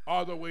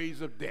are the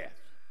ways of death.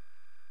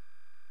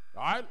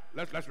 All right,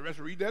 let's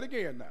read that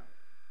again now.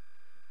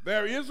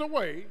 There is a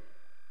way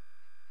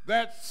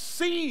that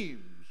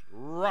seems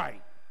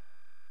right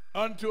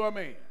unto a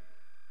man.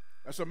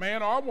 That's a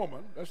man or a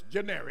woman. That's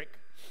generic.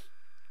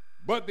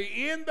 But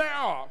the end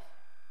thereof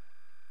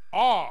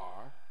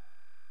are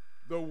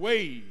the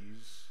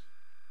ways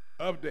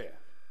of death.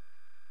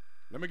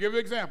 Let me give you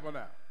an example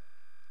now.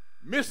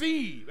 Miss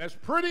Eve, as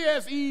pretty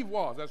as Eve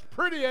was, as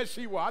pretty as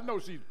she was, I know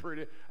she's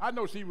pretty. I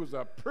know she was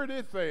a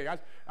pretty thing.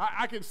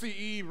 I can see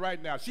Eve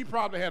right now. She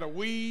probably had a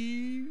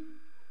weave.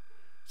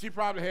 She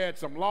probably had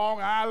some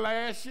long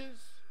eyelashes.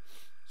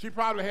 She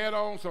probably had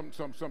on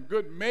some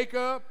good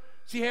makeup.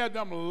 She had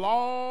them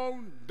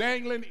long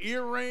dangling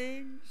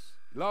earrings.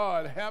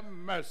 Lord have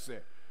mercy.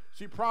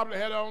 She probably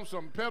had on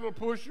some pedal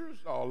pushers.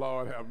 Oh,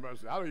 Lord have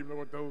mercy. I don't even know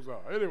what those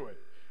are. Anyway,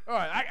 all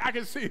right, I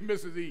can see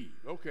Mrs. Eve.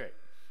 Okay.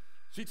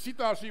 She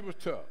thought she was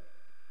tough.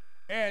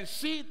 And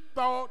she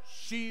thought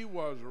she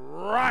was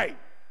right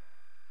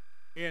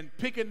in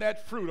picking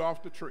that fruit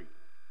off the tree.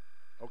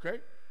 Okay?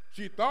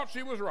 She thought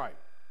she was right.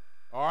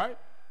 All right?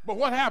 But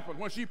what happened?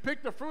 When she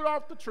picked the fruit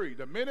off the tree,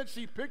 the minute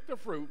she picked the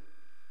fruit,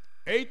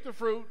 ate the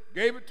fruit,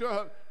 gave it to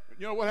her,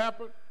 you know what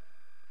happened?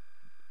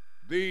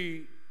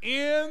 The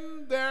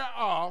end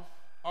thereof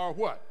are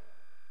what?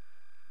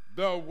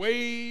 The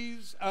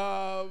ways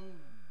of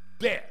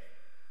death.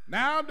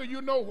 Now, do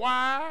you know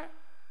why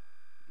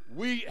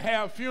we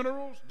have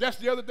funerals? Just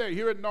the other day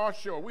here at North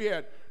Shore, we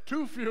had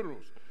 2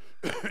 funerals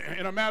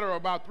in a matter of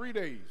about 3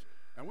 days.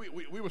 And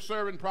we were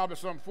serving probably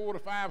some 400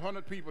 to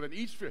 500 people, and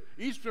each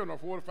funeral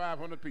 400 to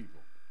 500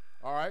 people.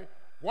 All right?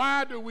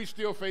 Why do we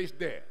still face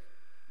death?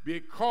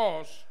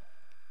 Because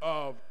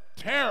of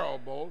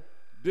terrible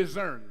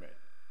discernment.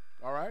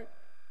 All right?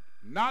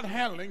 Not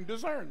handling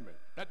discernment.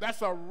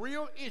 That's a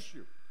real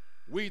issue.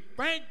 We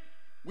think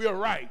we are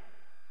right,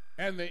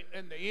 and the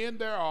end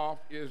thereof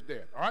is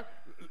death. All right?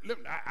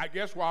 I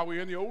guess while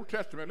we're in the Old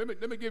Testament,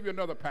 let me give you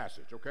another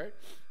passage, okay?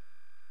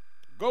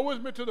 Go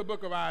with me to the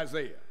book of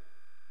Isaiah.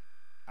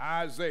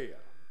 Isaiah.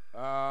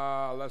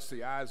 Let's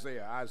see,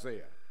 Isaiah.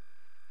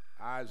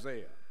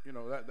 You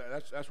know,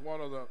 that's one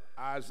of the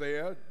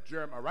Isaiah,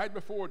 Jeremiah, right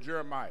before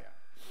Jeremiah.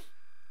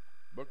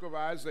 Book of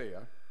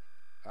Isaiah.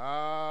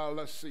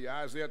 Let's see,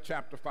 Isaiah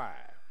chapter 5.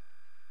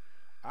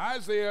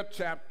 Isaiah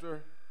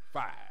chapter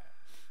 5.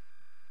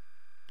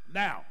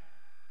 Now,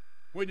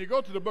 when you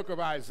go to the book of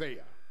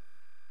Isaiah,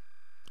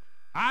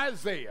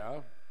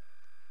 Isaiah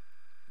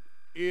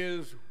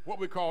is what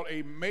we call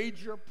a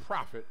major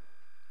prophet,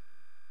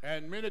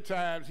 and many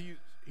times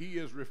he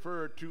is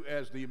referred to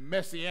as the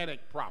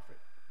messianic prophet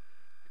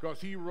because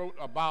he wrote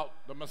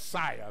about the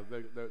Messiah,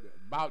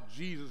 about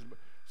Jesus,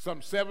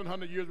 some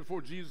 700 years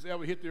before Jesus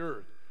ever hit the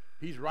earth.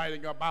 He's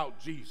writing about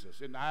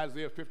Jesus. And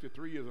Isaiah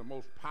 53 is the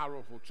most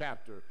powerful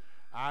chapter.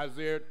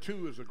 Isaiah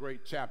 2 is a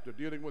great chapter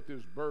dealing with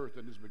his birth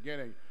and his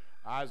beginning.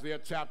 Isaiah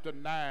chapter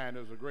 9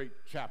 is a great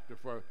chapter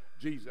for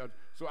Jesus.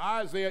 So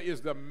Isaiah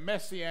is the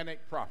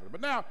messianic prophet.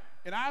 But now,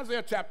 in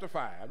Isaiah chapter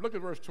 5, look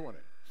at verse 20.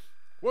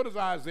 What does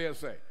Isaiah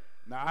say?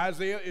 Now,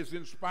 Isaiah is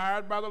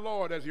inspired by the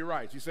Lord as he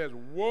writes. He says,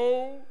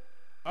 woe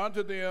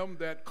unto them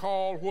that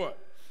call what?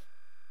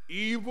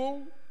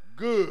 Evil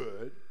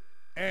good,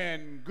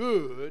 and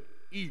good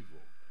evil.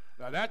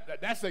 Now,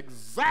 that's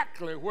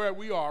exactly where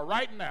we are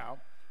right now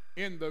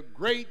in the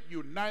great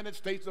United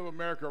States of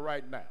America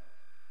right now.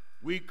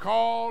 We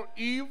call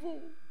evil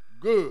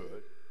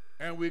good,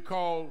 and we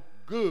call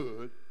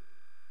good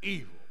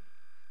evil.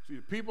 See,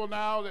 people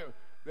now,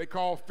 they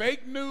call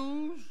fake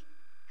news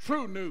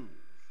true news,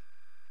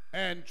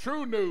 and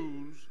true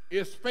news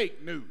is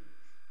fake news,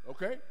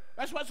 okay?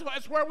 That's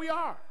where we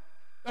are.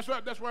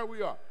 That's where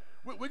we are.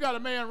 We got a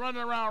man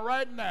running around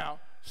right now,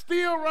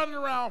 still running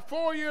around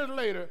 4 years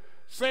later,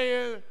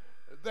 saying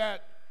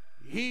that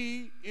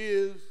he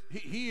is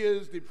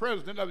the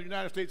president of the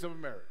United States of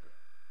America,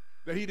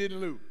 that he didn't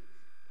lose,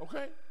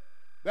 okay?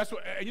 That's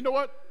what, and you know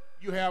what?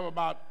 You have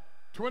about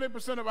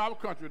 20% of our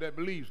country that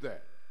believes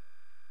that.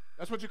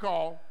 That's what you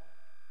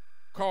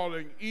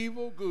calling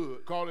evil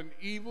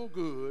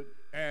good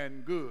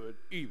and good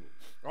evil.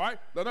 All right?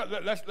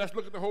 Let's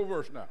look at the whole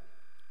verse now.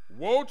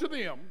 Woe to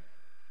them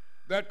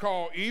that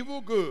call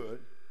evil good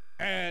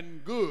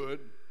and good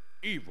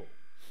evil,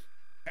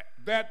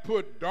 that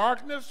put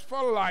darkness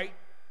for light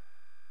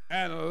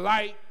and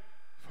light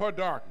for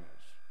darkness,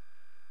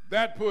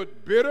 that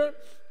put bitter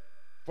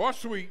for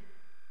sweet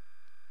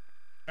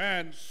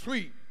and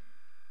sweet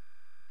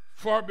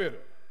for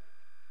bitter.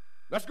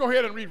 Let's go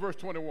ahead and read verse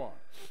 21.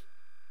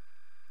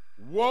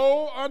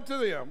 Woe unto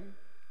them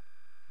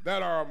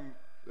that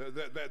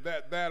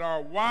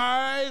are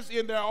wise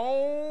in their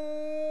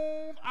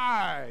own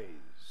eyes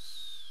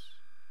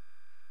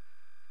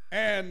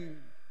and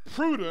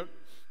prudent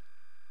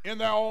in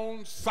their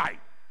own sight.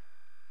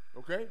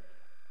 Okay?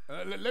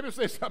 Let me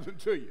say something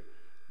to you.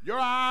 Your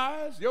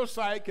eyes, your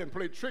sight can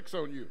play tricks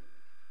on you.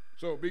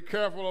 So be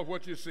careful of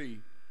what you see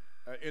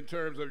in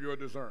terms of your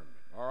discernment.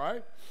 All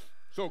right?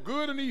 So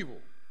good and evil.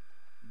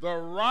 The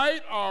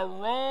right or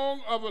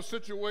wrong of a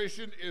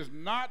situation is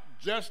not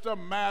just a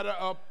matter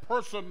of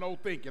personal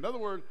thinking. In other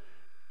words,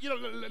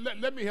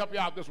 let me help you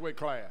out this way,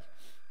 class.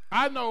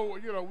 I know,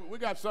 we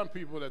got some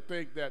people that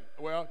think that,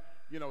 well,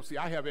 see,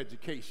 I have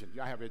education.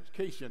 I have a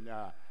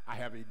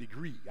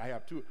degree.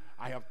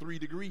 I have 3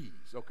 degrees,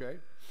 okay?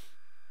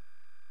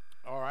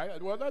 All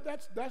right. Well,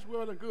 that's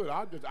well and good.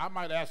 I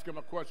might ask him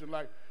a question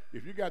like,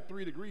 if you got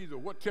 3 degrees,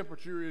 what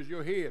temperature is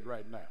your head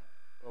right now?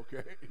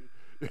 Okay?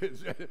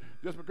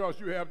 Just because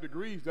you have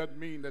degrees doesn't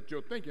mean that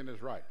your thinking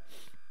is right.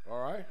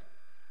 All right?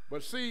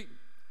 But see,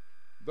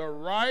 the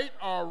right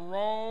or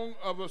wrong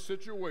of a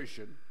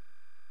situation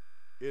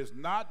is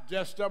not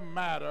just a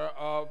matter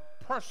of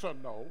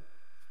personal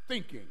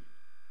thinking.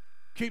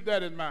 Keep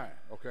that in mind,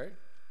 okay?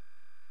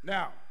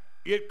 Now,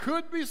 it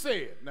could be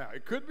said,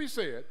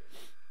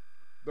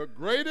 the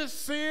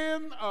greatest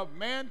sin of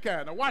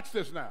mankind. Now, watch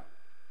this now.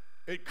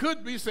 It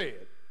could be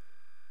said,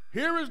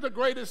 here is the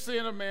greatest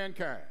sin of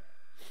mankind,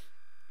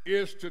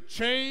 is to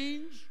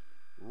change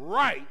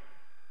right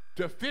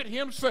to fit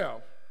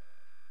himself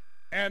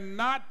and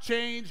not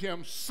change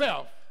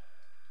himself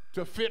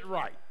to fit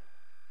right.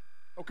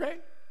 Okay?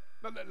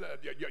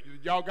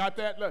 Y'all got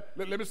that?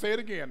 Let me say it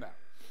again now.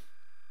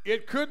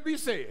 It could be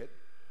said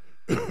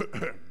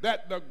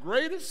that the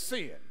greatest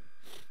sin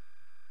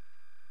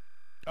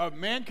of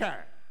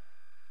mankind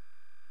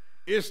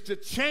is to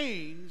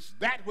change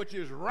that which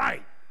is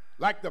right,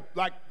 like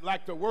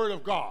the Word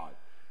of God.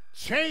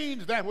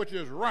 Change that which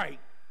is right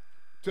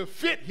to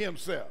fit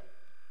himself.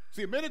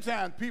 See, many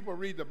times people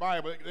read the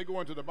Bible, they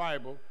go into the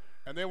Bible,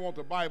 and they want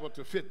the Bible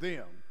to fit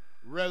them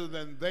rather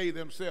than they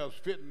themselves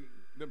fitting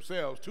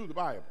themselves to the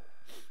Bible.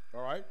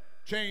 All right?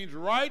 Change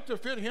right to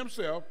fit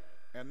himself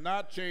and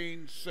not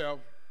change self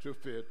to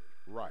fit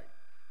right.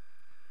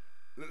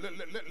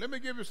 Let me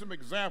give you some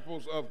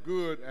examples of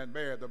good and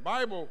bad. The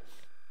Bible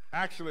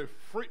actually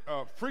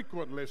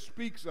frequently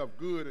speaks of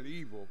good and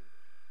evil.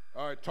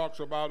 It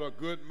talks about a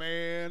good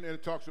man and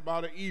it talks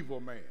about an evil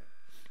man.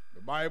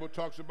 The Bible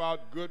talks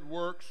about good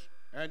works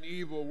and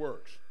evil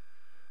works.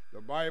 The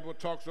Bible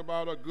talks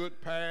about a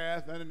good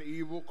path and an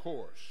evil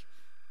course.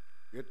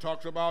 It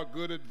talks about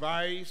good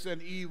advice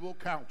and evil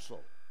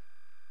counsel.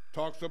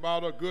 Talks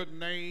about a good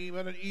name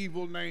and an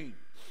evil name.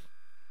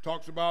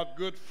 Talks about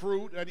good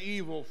fruit and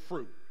evil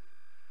fruit.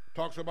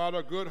 Talks about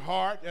a good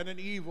heart and an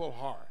evil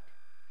heart.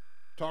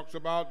 Talks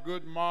about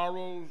good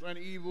morals and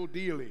evil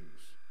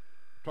dealings.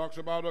 Talks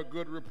about a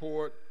good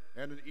report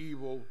and an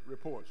evil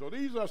report. So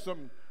these are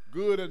some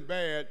good and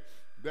bad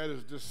that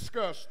is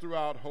discussed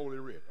throughout Holy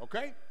Writ.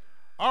 Okay?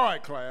 All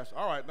right, class.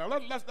 All right. Now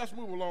let's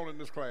move along in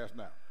this class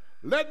now.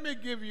 Let me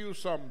give you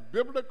some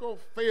biblical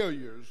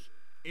failures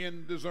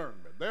in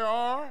discernment. There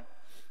are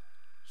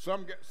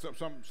some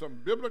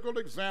biblical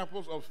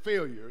examples of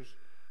failures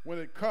when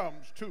it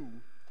comes to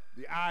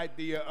the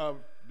idea of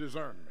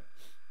discernment.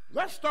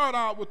 Let's start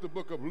out with the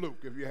book of Luke.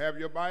 If you have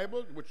your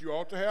Bible, which you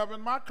ought to have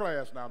in my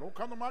class now. Don't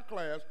come to my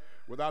class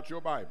without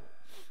your Bible,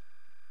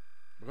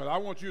 because I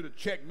want you to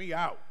check me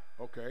out,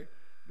 okay?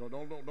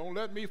 Don't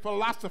let me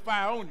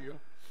philosophize on you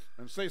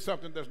and say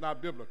something that's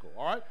not biblical,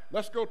 all right?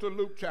 Let's go to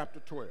Luke chapter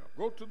 12.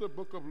 Go to the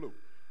book of Luke.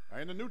 Now,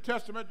 in the New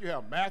Testament, you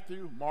have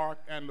Matthew, Mark,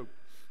 and Luke,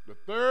 the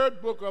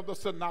third book of the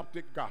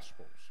Synoptic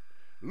Gospels.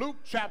 Luke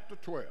chapter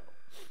 12.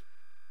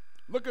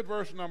 Look at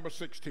verse number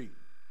 16.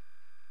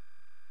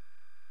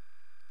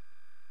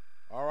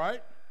 All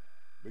right?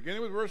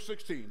 Beginning with verse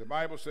 16, the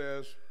Bible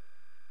says,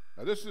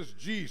 now this is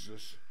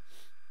Jesus,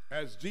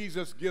 as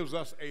Jesus gives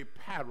us a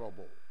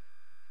parable.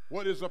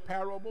 What is a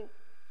parable?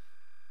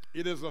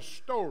 It is a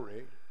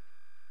story,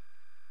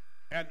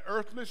 an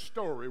earthly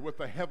story with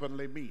a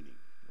heavenly meaning,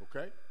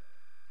 okay?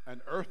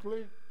 An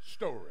earthly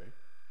story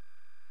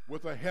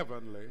with a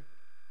heavenly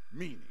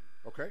meaning,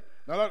 okay?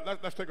 Now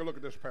let's take a look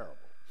at this parable.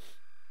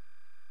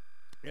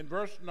 In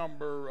verse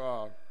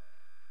number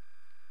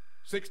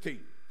 16,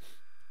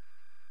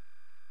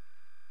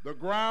 the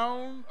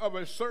ground of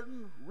a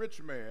certain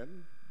rich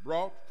man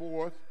brought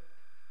forth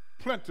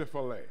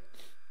plentifully.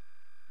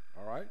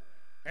 All right?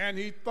 And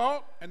he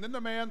thought, and then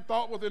the man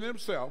thought within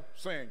himself,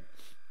 saying,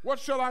 What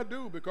shall I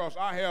do? Because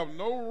I have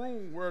no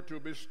room where to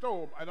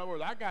bestow. In other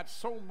words, I got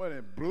so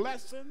many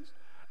blessings,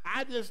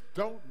 I just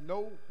don't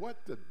know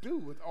what to do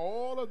with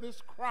all of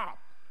this crop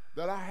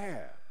that I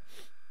have.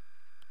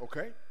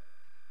 Okay?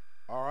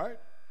 All right?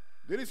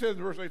 Then he says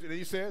in verse 18,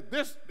 he said,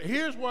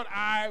 here's what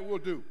I will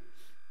do.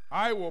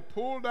 I will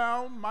pull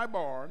down my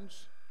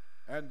barns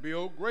and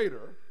build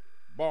greater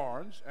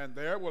barns, and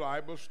there will I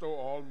bestow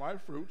all my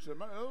fruits.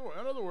 In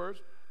other words,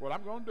 what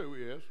I'm going to do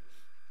is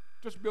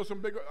just build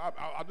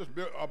I'll just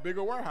build a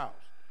bigger warehouse.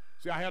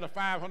 See, I had a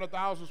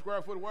 500,000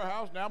 square foot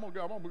warehouse. Now I'm going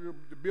to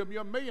build me a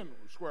 1 million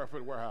square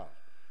foot warehouse.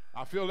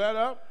 I'll fill that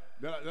up.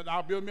 Then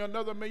I'll build me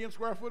another 1 million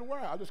square foot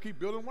warehouse. I'll just keep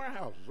building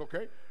warehouses,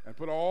 okay? And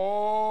put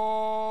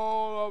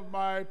all of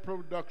my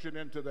production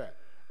into that.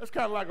 That's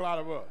kind of like a lot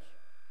of us.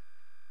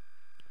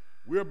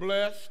 We're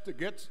blessed to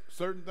get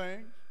certain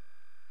things.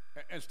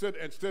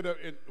 Instead of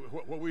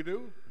what we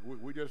do,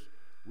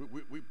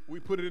 we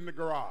put it in the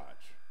garage.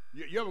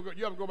 You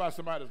ever go by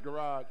somebody's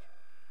garage?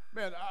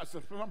 Man,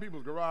 some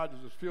people's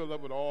garages is filled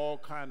up with all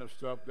kind of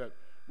stuff that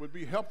would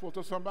be helpful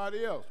to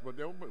somebody else, but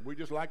we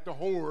just like to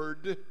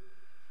hoard.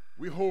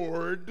 We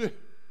hoard,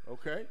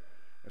 okay?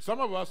 And some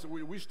of us,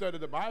 we study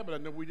the Bible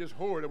and then we just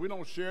hoard it. We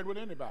don't share it with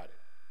anybody.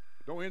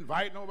 Don't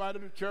invite nobody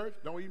to church.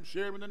 Don't even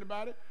share it with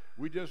anybody.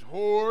 We just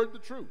hoard the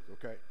truth,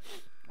 okay?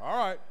 All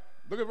right,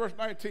 look at verse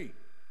 19.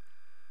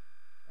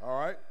 All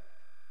right,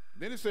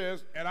 then it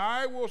says, and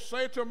I will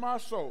say to my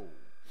soul,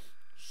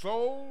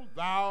 soul,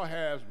 thou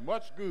hast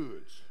much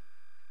goods.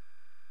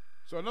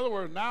 So in other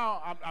words,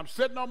 now I'm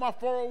sitting on my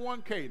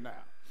 401k now.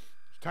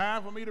 It's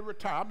time for me to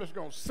retire. I'm just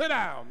going to sit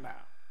down now.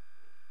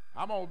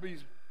 I'm going to be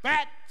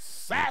fat,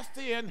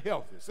 sassy, and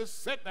healthy.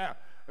 Just sit down.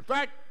 In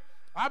fact,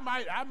 I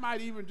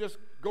might even just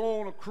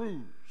go on a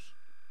cruise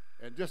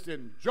and just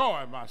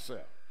enjoy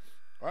myself.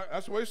 All right,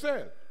 that's what he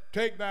said.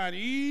 Take thine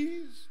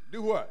ease,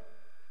 do what?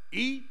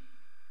 Eat,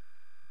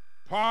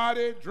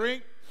 party,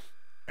 drink,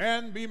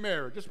 and be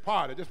merry. Just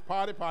party,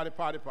 party.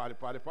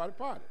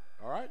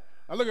 All right?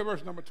 Now look at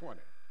verse number 20.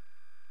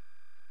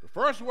 The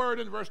first word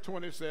in verse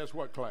 20 says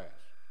what, class?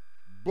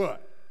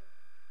 But.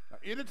 Now,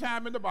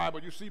 anytime in the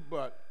Bible you see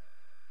but,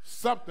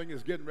 something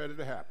is getting ready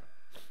to happen.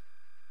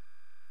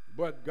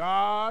 But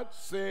God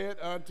said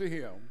unto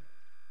him,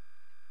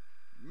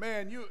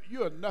 man,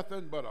 you are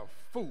nothing but a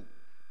fool,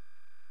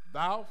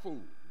 thou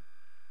fool.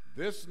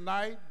 This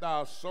night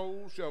thy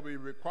soul shall be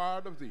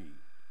required of thee.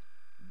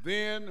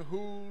 Then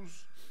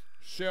whose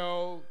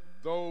shall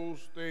those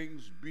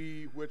things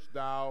be which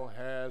thou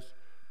hast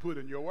put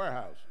in your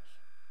warehouses?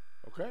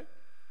 Okay?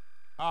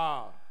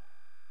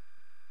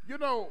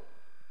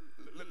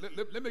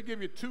 Let me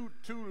give you two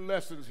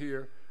lessons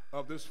here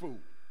of this fool.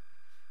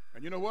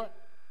 And you know what?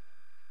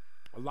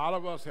 A lot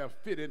of us have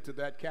fit into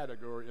that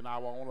category in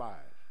our own lives.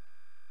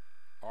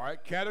 All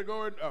right?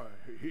 Category,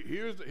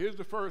 here's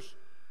the first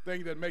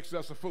thing that makes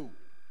us a fool,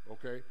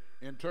 okay,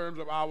 in terms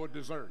of our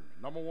discernment.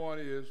 Number one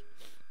is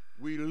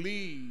we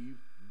leave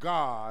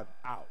God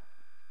out,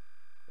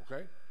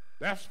 okay?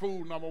 That's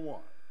fool number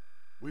one.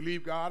 We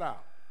leave God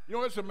out. You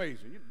know, it's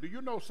amazing. Do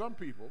you know some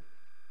people,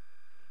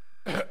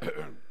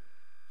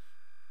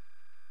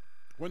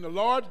 when the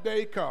Lord's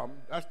day comes,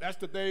 that's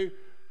the day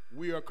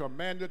we are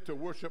commanded to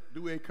worship,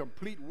 do a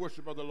complete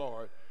worship of the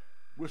Lord.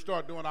 We'll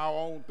start doing our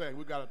own thing.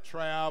 We got to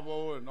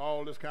travel and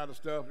all this kind of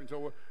stuff and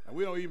so on, and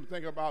we don't even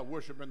think about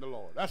worshiping the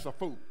Lord. That's a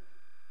fool.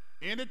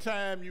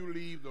 Anytime you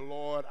leave the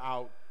Lord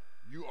out,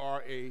 you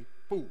are a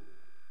fool.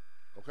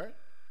 Okay?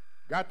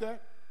 Got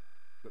that?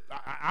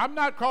 I'm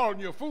not calling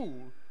you a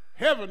fool.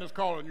 Heaven is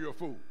calling you a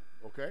fool.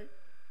 Okay?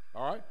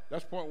 All right?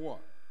 That's point one.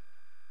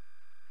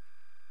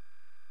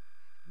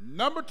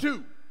 Number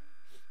two,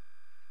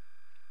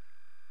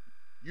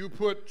 you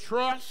put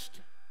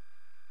trust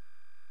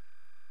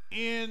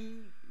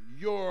in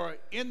your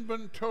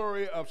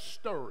inventory of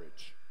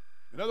storage.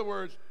 In other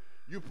words,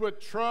 you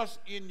put trust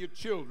in your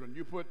children.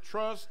 You put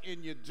trust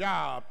in your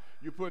job.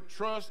 You put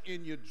trust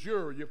in your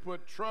jewelry. You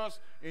put trust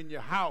in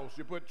your house.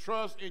 You put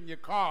trust in your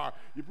car.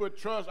 You put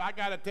trust, I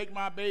got to take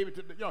my baby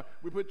to the,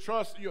 we put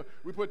trust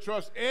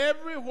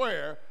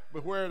everywhere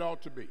but where it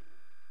ought to be.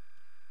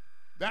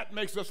 That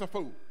makes us a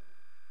fool.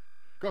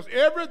 Because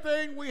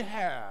everything we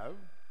have,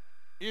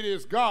 it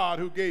is God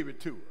who gave it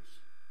to us.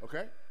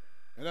 Okay?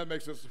 And that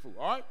makes us a fool.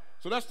 All right?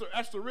 So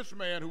that's the rich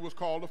man who was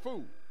called a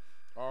fool.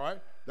 All right?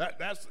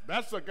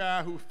 That's a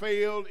guy who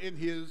failed in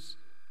his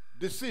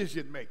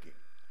decision making.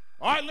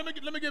 All right, let me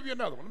give you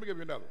another one.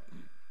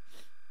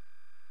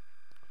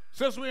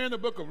 Since we're in the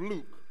book of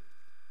Luke,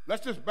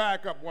 let's just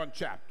back up one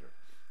chapter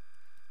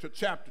to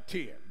chapter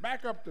 10.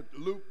 Back up to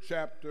Luke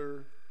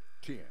chapter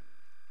 10.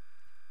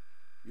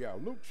 Yeah,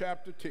 Luke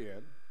chapter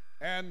 10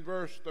 and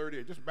verse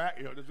 38.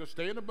 Just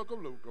stay in the book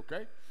of Luke,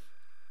 okay?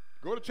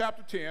 Go to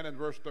chapter 10 and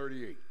verse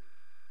 38.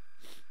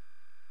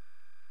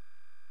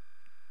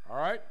 All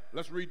right,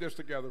 let's read this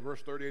together,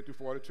 verse 38 to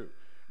 42.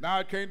 Now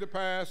it came to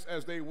pass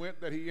as they went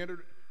that he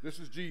entered, this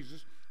is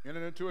Jesus,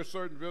 entered into a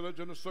certain village,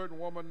 and a certain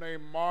woman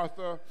named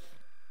Martha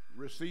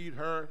received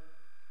him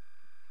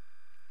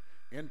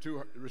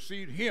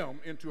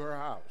into her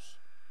house.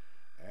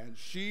 And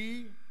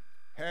she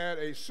had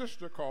a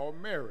sister called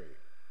Mary,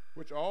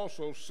 which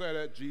also sat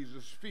at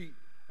Jesus' feet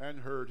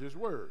and heard his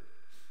word.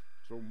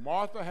 So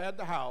Martha had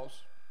the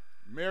house,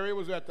 Mary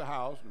was at the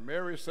house, and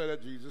Mary sat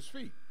at Jesus'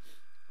 feet.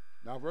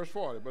 Now verse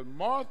 40, but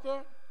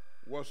Martha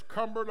was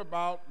cumbered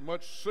about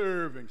much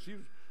serving.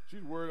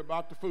 She's worried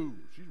about the food.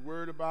 She's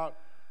worried about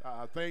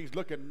things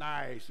looking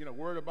nice,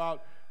 worried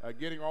about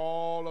getting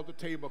all of the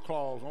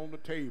tablecloths on the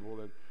table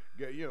and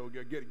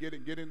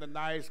getting the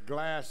nice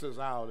glasses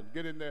out and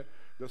getting the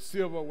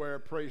silverware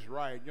placed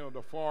right,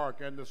 the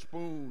fork and the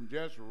spoon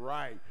just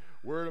right.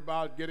 Worried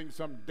about getting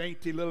some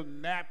dainty little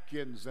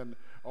napkins and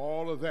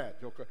all of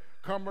that.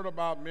 Cumbered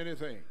about many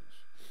things.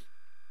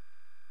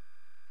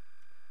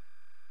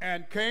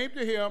 And came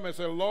to him and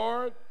said,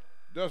 Lord,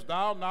 dost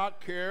thou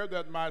not care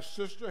that my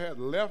sister had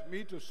left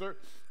me to serve?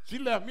 She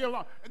left me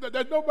alone.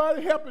 There's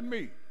nobody helping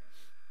me.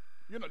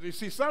 You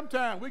see,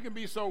 sometimes we can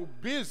be so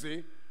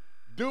busy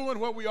doing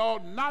what we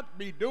ought not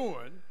be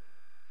doing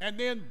and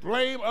then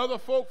blame other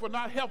folk for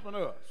not helping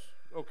us.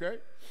 Okay?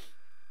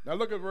 Now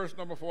look at verse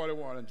number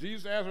 41. And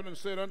Jesus answered and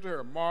said unto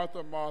her,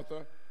 Martha,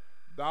 Martha,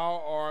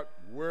 thou art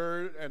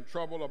worried and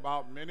troubled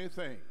about many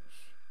things.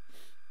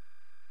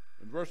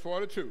 In verse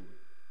 42,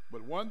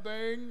 but one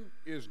thing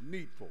is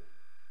needful,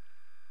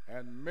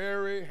 and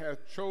Mary hath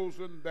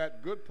chosen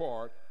that good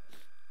part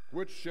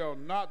which shall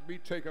not be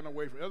taken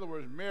away from. In other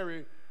words,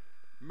 Mary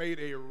made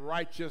a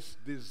righteous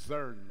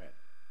discernment.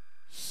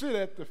 Sit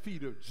at the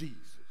feet of Jesus.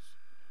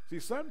 See,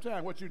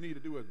 sometimes what you need to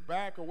do is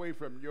back away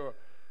from your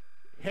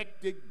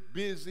hectic,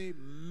 busy,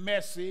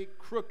 messy,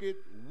 crooked,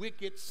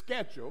 wicked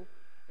schedule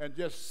and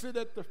just sit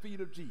at the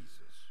feet of Jesus,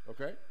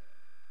 okay?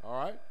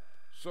 All right?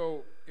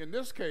 So in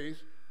this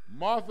case,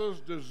 Martha's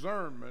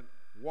discernment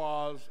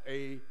was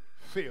a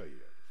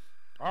failure.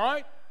 All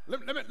right?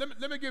 Let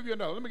me give you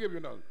another.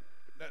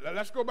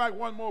 Let's go back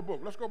one more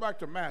book. Let's go back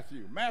to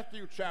Matthew.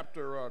 Matthew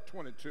chapter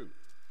 22.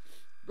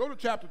 Go to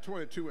chapter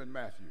 22 in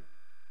Matthew.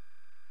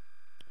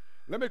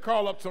 Let me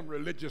call up some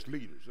religious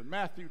leaders. In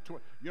Matthew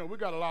 20, we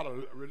got a lot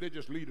of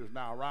religious leaders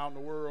now around the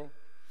world.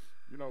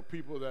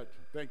 People that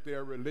think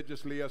they're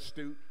religiously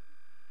astute.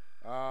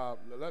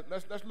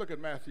 Let's look at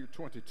Matthew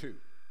 22.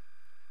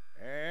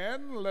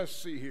 And let's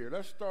see here.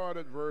 Let's start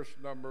at verse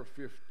number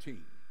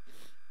 15.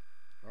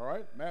 All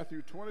right,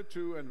 Matthew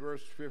 22 and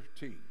verse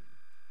 15.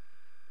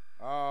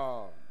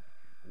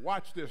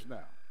 Watch this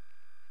now.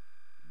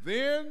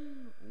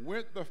 Then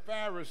went the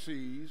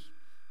Pharisees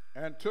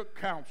and took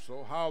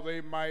counsel how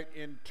they might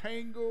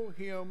entangle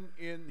him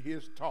in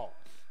his talk.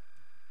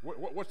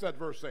 What's that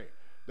verse saying?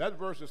 That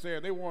verse is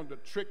saying they wanted to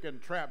trick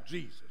and trap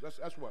Jesus.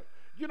 That's what.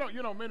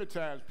 Many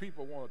times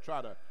people want to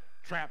try to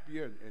trap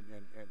you and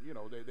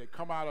they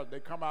come out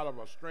of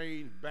a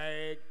strange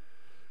bag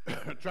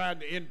trying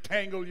to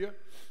entangle you,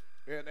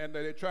 and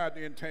they tried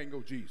to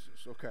entangle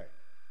Jesus. Okay.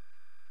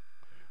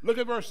 Look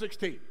at verse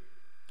 16.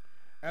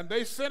 And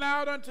they sent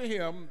out unto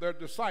him their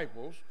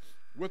disciples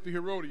with the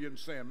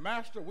Herodians, saying,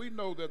 Master, we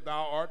know that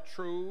thou art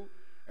true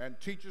and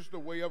teachest the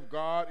way of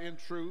God in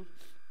truth.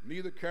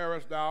 Neither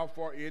carest thou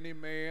for any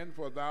man,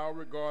 for thou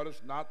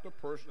regardest not the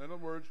person. In other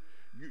words,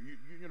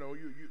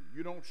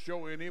 you don't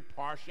show any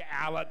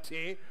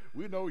partiality.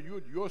 We know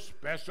you're a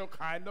special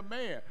kind of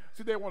man.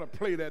 See, they want to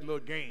play that little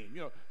game.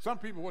 Some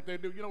people, what they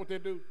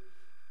do,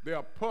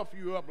 they'll puff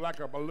you up like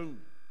a balloon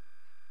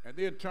and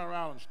then turn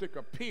around and stick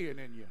a pin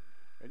in you,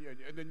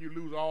 and then you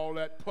lose all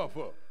that puff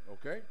up,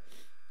 okay?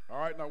 All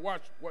right, now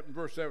watch what in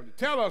verse 70.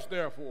 Tell us,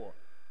 therefore,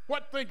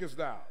 what thinkest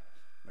thou?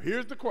 Now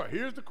here's the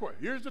question,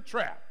 here's the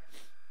trap.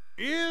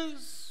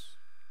 Is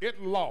it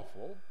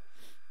lawful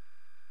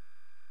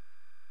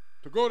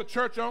to go to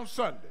church on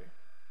Sunday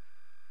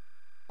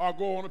or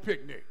go on a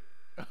picnic?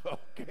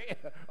 Okay.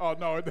 Oh,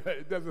 no,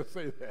 it doesn't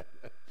say that.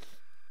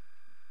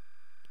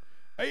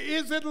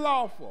 Is it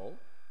lawful?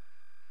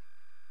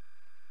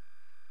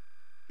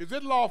 Is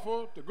it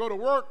lawful to go to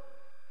work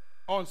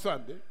on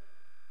Sunday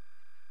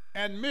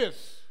and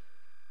miss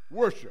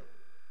worship?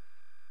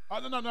 Oh,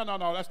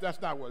 no.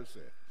 That's not what it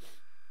said.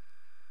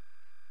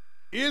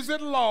 Is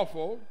it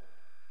lawful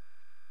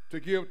to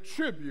give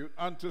tribute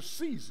unto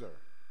Caesar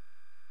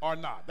or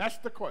not? That's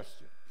the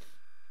question.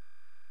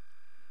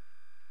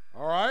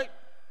 All right.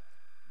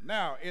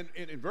 Now,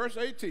 in verse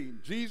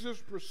 18,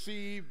 Jesus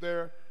perceived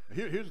their.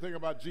 Here's the thing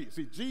about Jesus.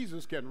 See,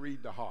 Jesus can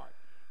read the heart.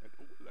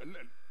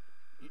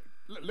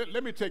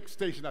 Let me take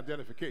station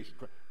identification.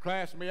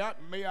 Class, may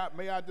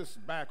I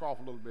just back off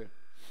a little bit?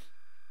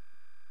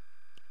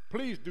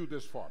 Please do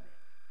this for me.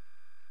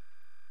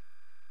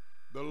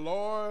 The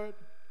Lord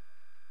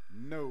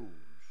knows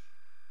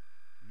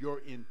your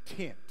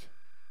intent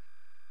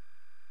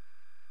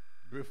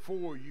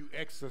before you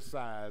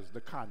exercise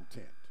the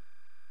content.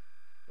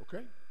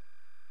 Okay?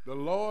 The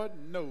Lord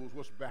knows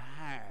what's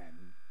behind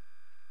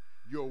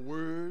your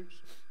words,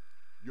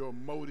 your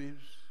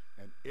motives,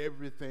 and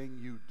everything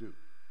you do.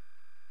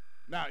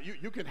 Now,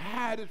 you can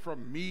hide it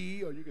from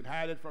me, or you can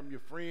hide it from your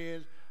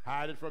friends,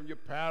 hide it from your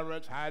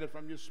parents, hide it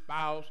from your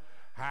spouse,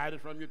 hide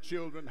it from your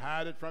children,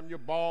 hide it from your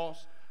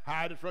boss,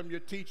 hide it from your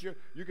teacher.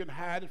 You can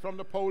hide it from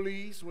the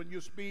police when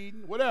you're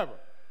speeding, whatever.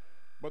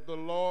 But the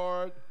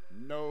Lord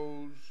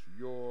knows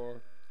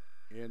your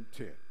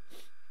intent.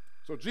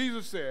 So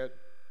Jesus said,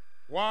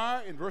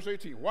 why, in verse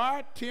 18,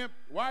 why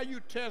you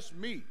test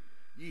me,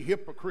 ye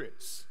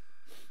hypocrites?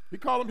 He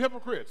called them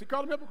hypocrites.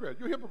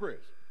 You're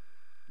hypocrites.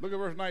 Look at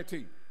verse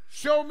 19.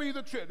 Show me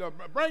the trick.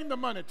 Bring the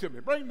money to me.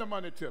 Bring the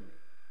money to me.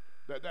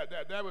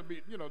 That would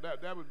be,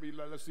 that would be.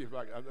 Let's see if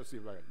I can.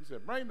 He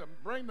said, bring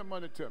the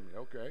money to me.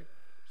 Okay.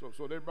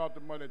 So they brought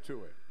the money to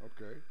him.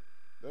 Okay.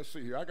 Let's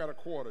see here. I got a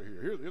quarter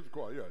here. Here's a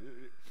quarter.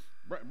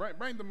 Yeah.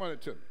 Bring the money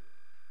to me.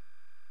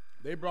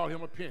 They brought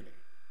him a penny.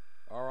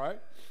 All right.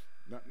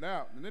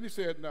 Now, and then he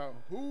said, now,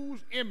 whose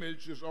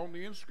image is on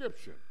the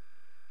inscription?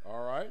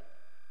 All right.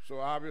 So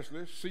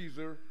obviously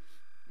Caesar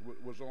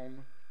was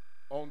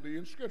on the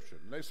inscription.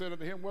 And they said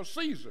unto him, well,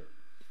 Caesar.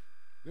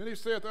 Then he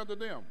saith unto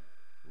them,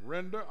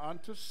 render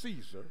unto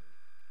Caesar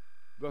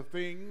the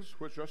things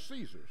which are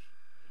Caesar's,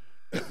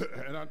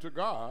 and unto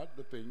God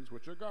the things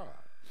which are God.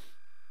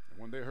 And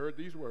when they heard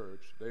these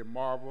words, they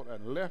marveled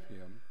and left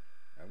him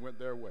and went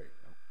their way.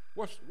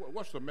 Now,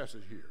 what's the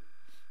message here?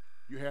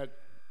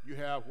 You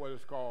have what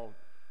is called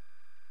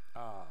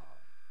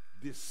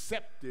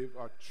deceptive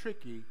or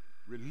tricky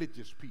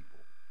religious people.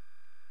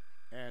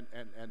 And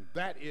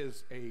that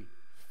is a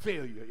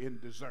failure in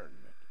discernment,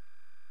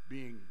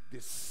 being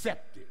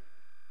deceptive.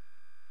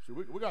 So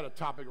we got a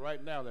topic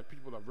right now that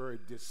people are very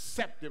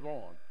deceptive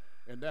on,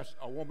 and that's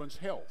a woman's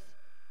health.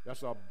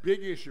 That's a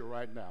big issue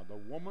right now,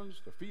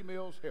 the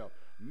female's health.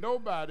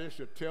 Nobody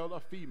should tell a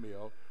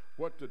female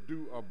what to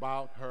do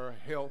about her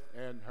health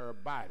and her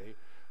body,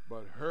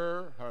 but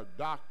her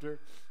doctor,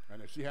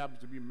 and if she happens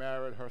to be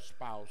married, her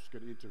spouse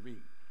can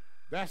intervene.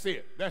 That's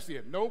it.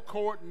 No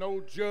court,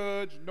 no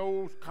judge,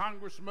 no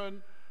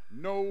congressman,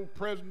 no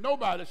president.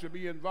 Nobody should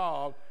be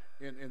involved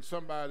in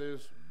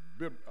somebody's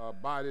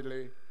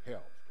bodily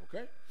health.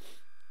 Okay?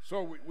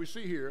 So we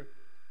see here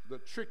the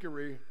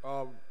trickery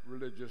of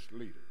religious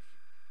leaders.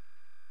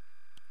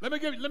 Let me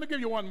give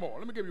you one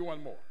more.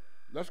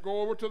 Let's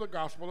go over to the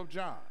Gospel of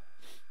John.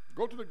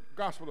 Go to the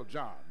Gospel of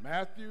John.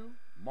 Matthew,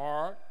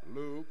 Mark,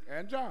 Luke,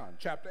 and John,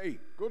 chapter 8.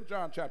 Go to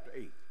John chapter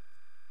 8.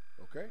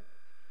 Okay?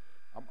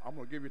 I'm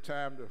going to give you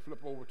time to flip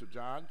over to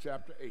John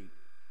chapter 8.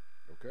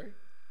 Okay?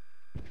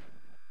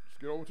 Let's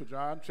get over to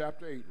John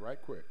chapter 8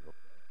 right quick. Okay?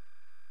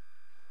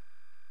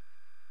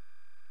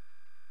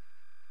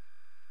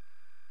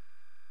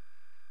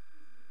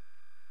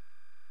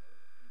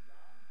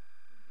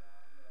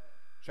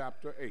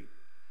 Chapter 8.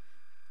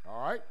 All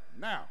right?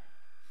 Now,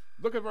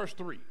 look at verse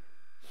 3.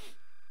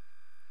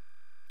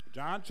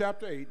 John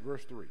chapter 8,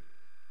 verse 3.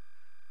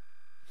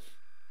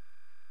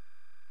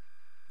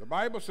 The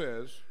Bible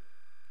says,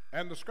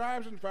 and the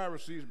scribes and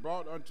Pharisees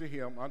brought unto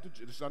him,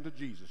 this is unto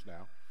Jesus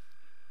now,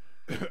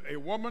 a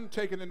woman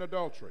taken in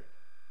adultery.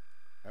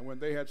 And when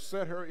they had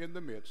set her in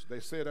the midst, they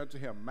said unto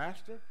him,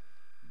 Master,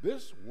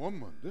 this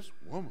woman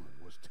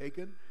was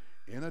taken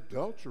in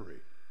adultery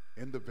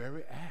in the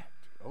very act.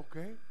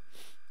 Okay,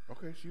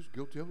 she's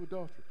guilty of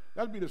adultery.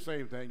 That'd be the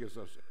same thing as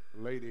a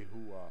lady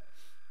who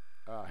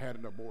had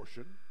an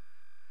abortion.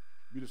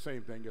 Be the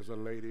same thing as a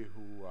lady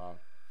who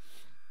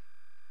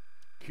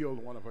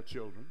killed one of her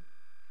children.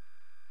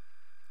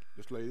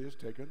 This lady is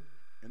taken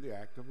in the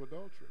act of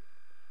adultery.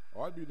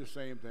 Or it'd be the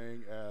same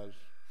thing as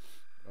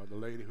the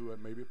lady who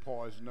had maybe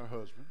poisoned her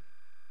husband.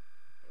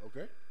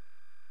 Okay?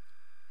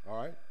 All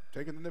right?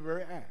 Taken in the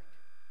very act.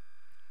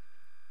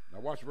 Now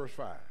watch verse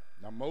 5.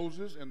 Now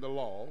Moses in the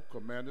law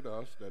commanded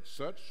us that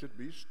such should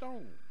be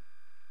stoned.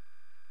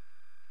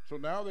 So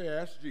now they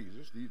asked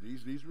Jesus,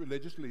 these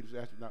religious leaders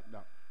asked,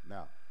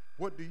 now,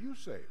 what do you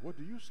say? What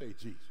do you say,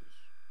 Jesus?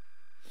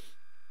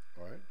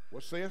 All right?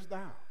 What sayest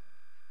thou?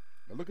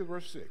 Now look at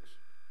verse 6.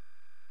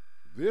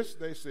 This,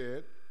 they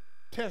said,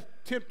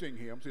 tempting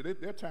him. See,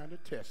 they're trying to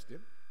test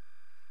him.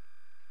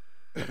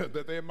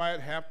 That they might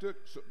have to,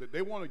 that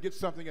they want to get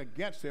something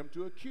against him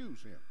to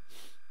accuse him.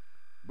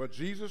 But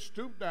Jesus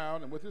stooped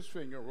down and with his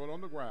finger wrote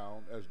on the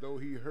ground as though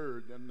he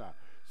heard them not.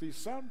 See,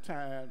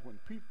 sometimes when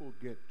people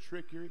get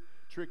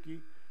tricky,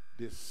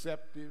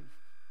 deceptive,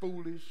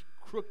 foolish,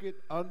 crooked,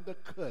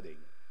 undercutting,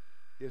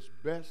 it's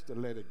best to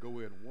let it go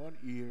in one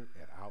ear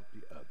and out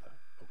the other,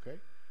 okay?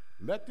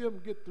 Let them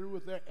get through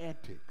with their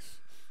antics,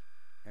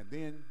 and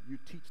then you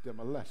teach them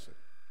a lesson.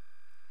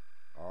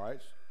 All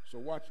right? So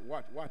watch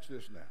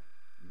this now.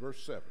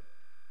 Verse 7.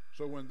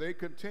 So when they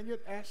continued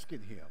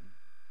asking him,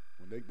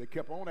 when they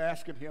kept on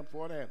asking him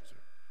for an answer,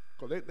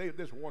 because they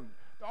just wanted,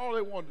 all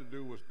they wanted to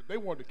do was, they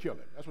wanted to kill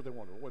him. That's what they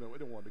wanted.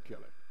 They wanted to kill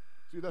him.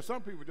 See, there's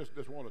some people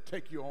just want to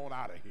take you on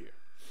out of here.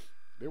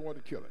 They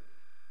wanted to kill him.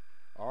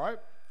 All right?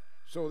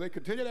 So they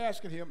continued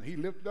asking him. He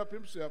lifted up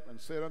himself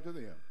and said unto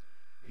them,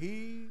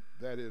 he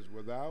that is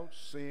without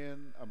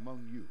sin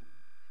among you,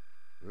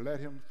 let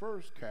him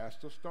first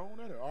cast a stone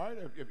at her. All right?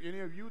 If any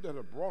of you that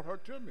have brought her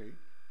to me,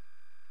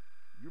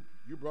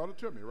 you brought her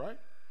to me, right?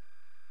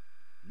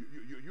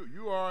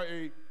 You are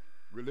a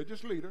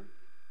religious leader.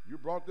 You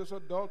brought this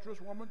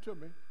adulterous woman to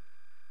me.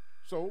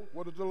 So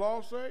what does the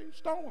law say?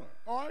 Stone her.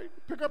 All right,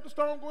 pick up the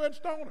stone, go ahead and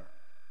stone her.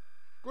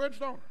 Go ahead and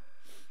stone her.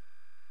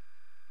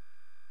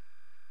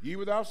 Ye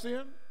without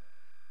sin?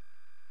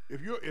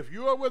 If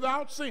you are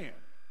without sin,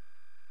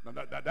 now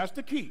that's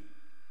the key.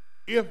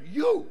 If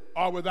you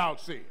are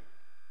without sin,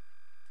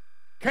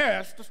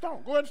 cast the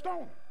stone. Go ahead and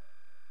stone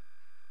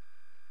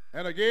her.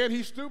 And again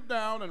he stooped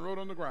down and wrote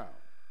on the ground.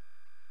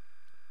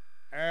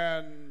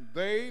 And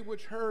they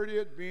which heard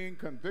it, being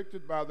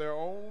convicted by their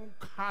own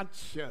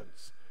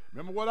conscience.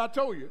 Remember what I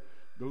told you?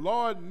 The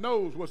Lord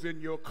knows what's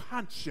in your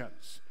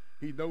conscience.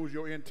 He knows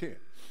your intent.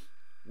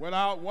 Went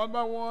out one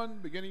by one,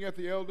 beginning at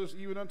the eldest,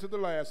 even unto the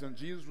last. And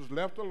Jesus was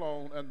left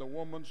alone, and the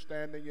woman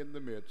standing in the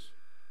midst.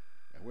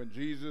 And when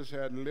Jesus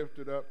had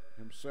lifted up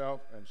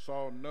himself and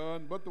saw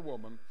none but the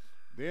woman,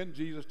 then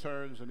Jesus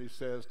turns and he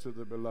says to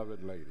the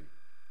beloved lady,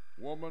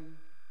 Woman,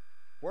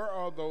 where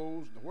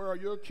are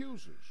your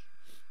accusers?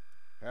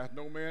 Hath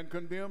no man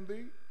condemned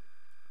thee?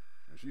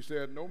 And she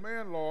said, No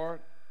man, Lord.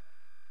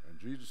 And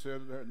Jesus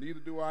said to her, Neither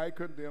do I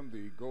condemn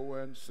thee. Go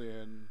and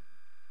sin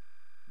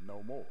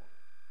no more.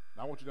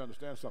 Now I want you to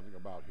understand something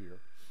about here.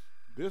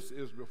 This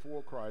is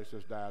before Christ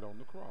has died on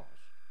the cross.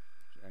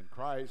 And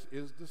Christ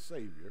is the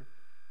Savior.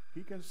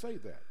 He can say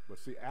that. But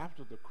see,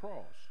 after the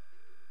cross,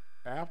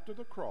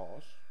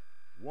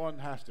 one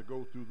has to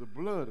go through the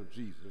blood of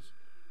Jesus,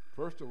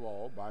 first of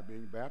all, by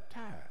being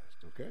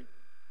baptized, okay?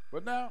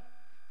 But now,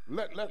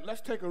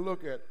 let's take a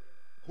look at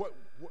what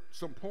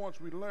some points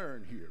we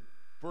learned here.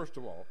 First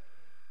of all,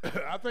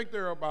 I think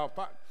there are about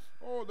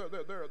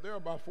there are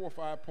about 4 or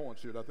 5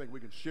 points here that I think we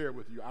can share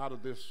with you out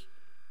of this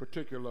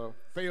particular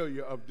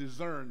failure of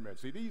discernment.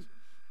 See,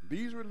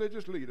 these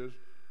religious leaders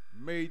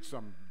made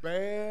some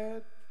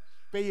bad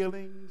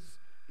failings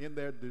in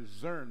their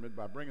discernment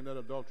by bringing that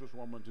adulterous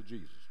woman to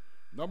Jesus.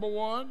 Number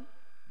one,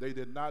 they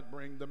did not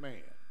bring the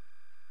man.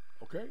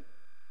 Okay?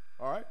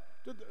 All right?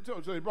 So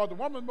they brought the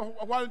woman,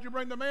 but why didn't you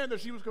bring the man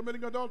that she was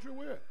committing adultery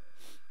with?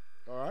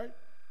 All right?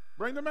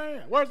 Bring the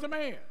man. Where's the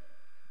man?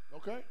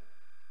 Okay?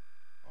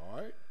 All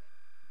right?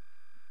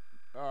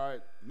 All right.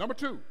 Number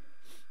 2.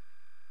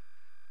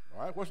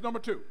 All right? What's number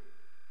 2?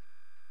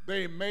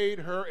 They made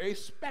her a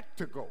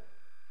spectacle.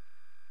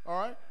 All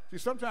right? See,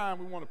 sometimes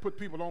we want to put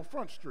people on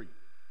Front Street.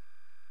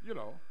 You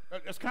know,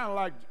 it's kind of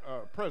like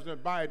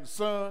President Biden's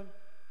son.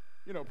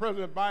 You know,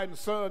 President Biden's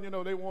son, you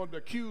know, they wanted to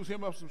accuse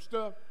him of some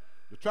stuff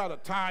to try to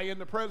tie in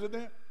the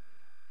president.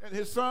 And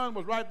his son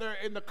was right there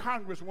in the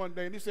Congress one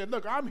day, and he said,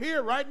 Look, I'm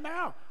here right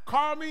now.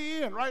 Call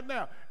me in right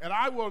now. And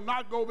I will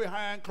not go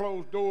behind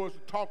closed doors to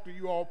talk to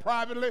you all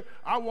privately.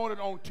 I want it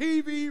on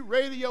TV,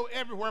 radio,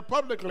 everywhere,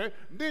 publicly.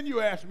 And then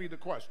you ask me the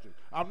question.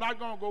 I'm not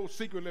going to go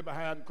secretly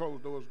behind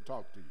closed doors and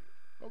talk to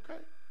you.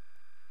 Okay?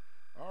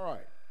 All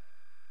right.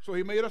 So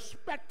he made a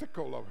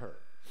spectacle of her.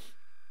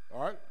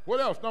 All right.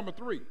 What else? Number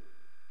 3.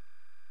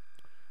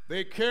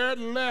 They cared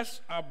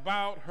less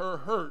about her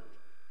hurt,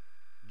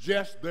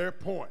 just their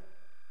point.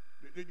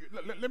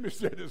 Let me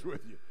share this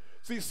with you.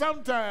 See,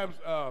 sometimes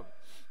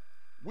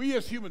we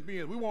as human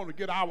beings, we want to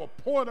get our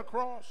point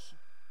across,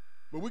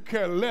 but we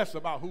care less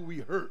about who we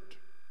hurt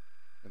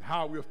and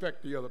how we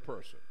affect the other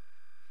person.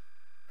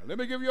 And let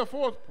me give you a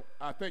 4th,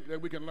 I think,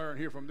 that we can learn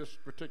here from this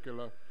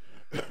particular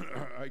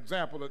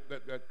example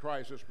that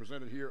Christ has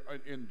presented here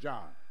in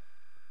John.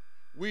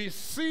 We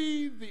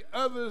see the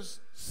other's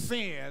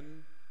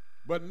sin,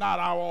 but not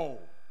our own.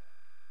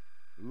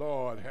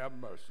 Lord have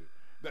mercy.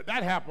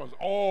 That happens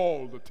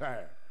all the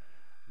time.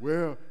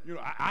 Well, you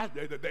know,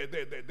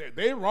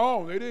 they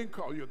wrong. They didn't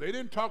call you. They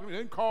didn't talk to me. They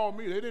didn't call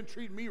me. They didn't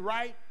treat me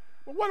right.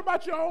 But what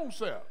about your own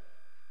self?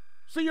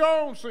 See your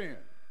own sin,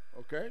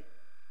 okay?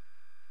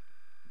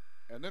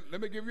 And then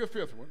let me give you a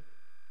 5th one.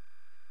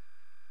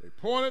 They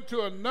pointed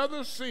to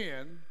another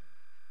sin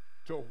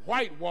to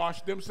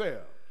whitewash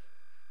themselves.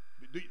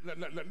 Now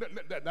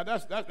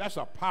that's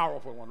a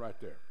powerful one right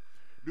there.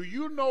 Do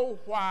you know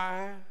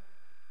why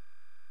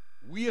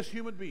we as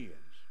human beings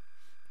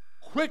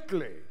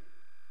quickly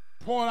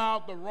point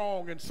out the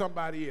wrong in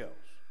somebody else?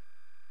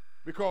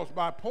 Because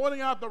by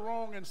pointing out the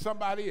wrong in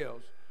somebody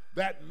else,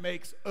 that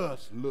makes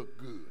us look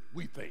good,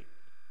 we think.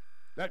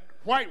 That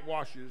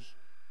whitewashes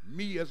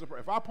me as a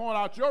person. If I point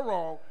out your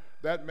wrong,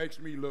 that makes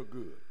me look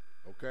good,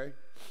 okay?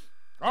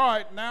 All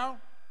right, now,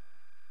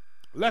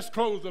 let's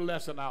close the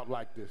lesson out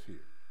like this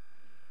here.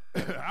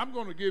 I'm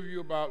going to give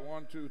you about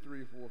 1, 2,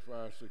 3, 4,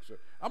 5, 6, 7.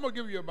 I'm going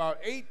to give you about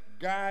 8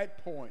 guide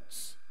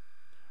points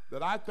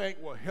that I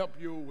think will help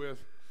you with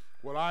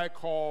what I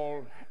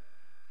call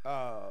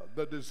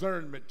the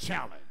discernment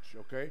challenge,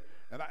 okay?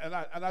 And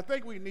I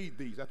think we need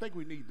these. I think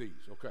we need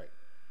these, okay?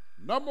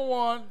 Number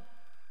one,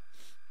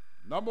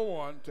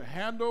 to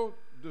handle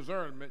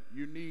discernment,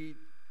 you need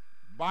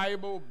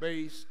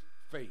Bible-based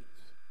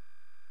faith,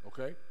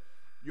 okay?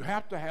 You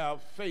have to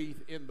have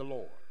faith in the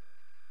Lord.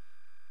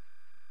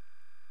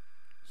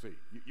 See,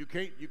 you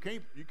can't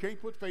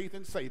put faith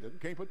in Satan. You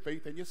can't put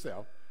faith in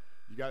yourself.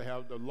 You got to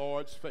have the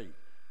Lord's faith.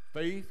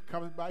 Faith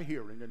comes by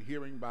hearing, and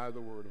hearing by the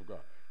word of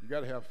God. You got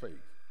to have faith.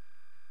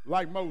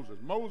 Like Moses.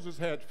 Moses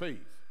had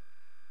faith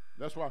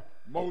That's why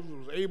Moses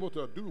was able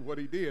to do what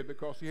he did,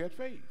 because he had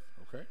faith.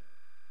 Okay?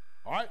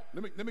 All right,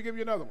 let me give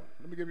you another one.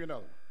 Let me give you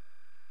another one.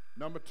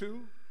 Number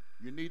 2,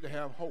 you need to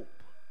have hope.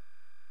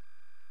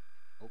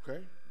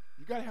 Okay?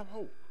 You got to have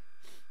hope.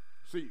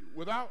 See,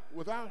 without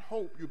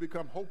hope, you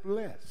become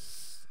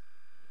hopeless.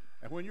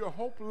 And when you're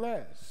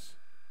hopeless,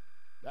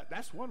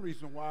 that's one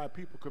reason why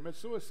people commit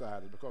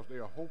suicide, is because they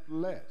are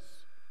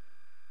hopeless.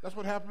 That's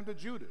what happened to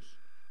Judas.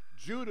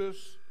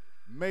 Judas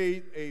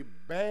made a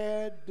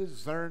bad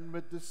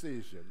discernment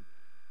decision,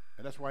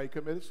 and that's why he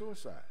committed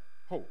suicide.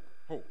 Hope,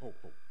 hope, hope,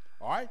 hope.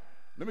 All right?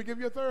 Let me give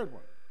you a third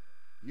one.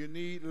 You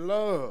need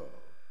love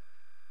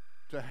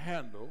to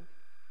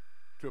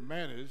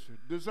manage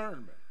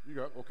discernment. You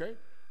got, okay?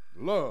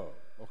 Love,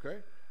 okay?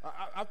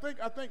 I think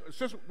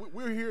since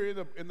we're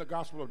here in the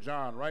Gospel of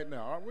John right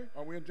now, aren't we?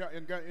 Are we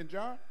in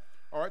John?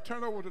 All right,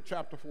 turn over to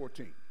chapter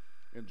 14.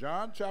 In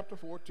John chapter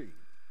 14.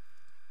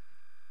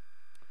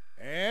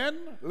 And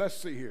let's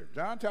see here.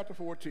 John chapter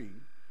 14.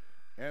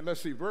 And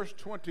let's see, verse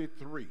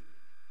 23.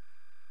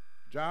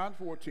 John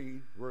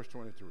 14, verse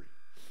 23.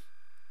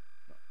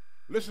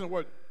 Listen to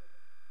what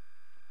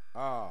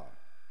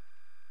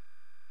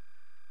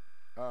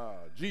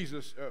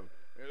Jesus,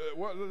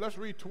 well, let's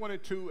read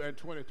 22 and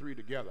 23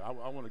 together. I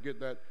want to get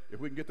that.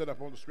 If we can get that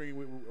up on the screen,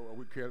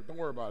 we can. Don't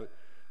worry about it.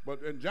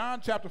 But in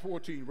John chapter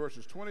 14,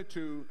 verses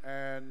 22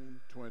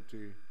 and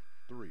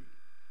 23.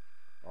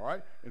 All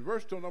right? In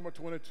verse number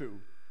 22,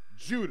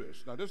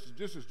 Judas. Now, this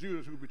is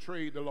Judas who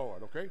betrayed the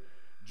Lord, okay?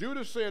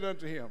 Judas said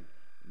unto him,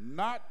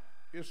 not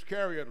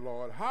Iscariot,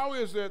 Lord, how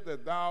is it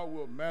that thou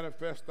wilt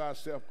manifest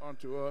thyself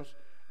unto us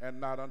and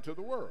not unto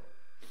the world?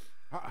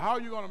 How are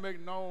you going to make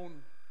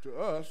known to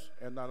us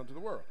and not unto the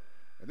world?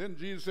 And then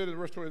Jesus said in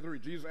verse 23,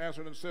 Jesus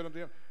answered and said unto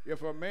him,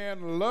 if a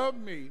man love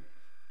me,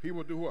 he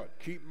will do what?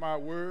 Keep my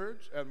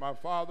words, and my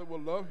Father will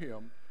love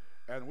him,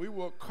 and we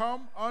will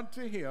come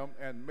unto him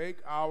and make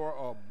our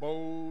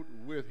abode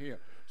with him.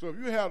 So if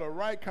you have the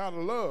right kind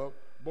of love,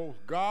 both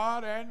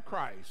God and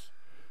Christ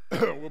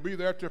will be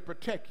there to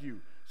protect you,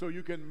 so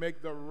you can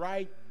make the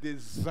right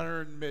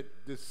discernment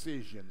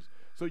decisions,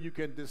 so you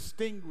can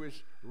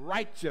distinguish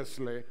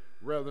righteously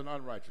rather than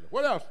unrighteously.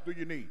 What else do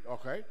you need?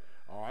 Okay.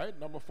 All right.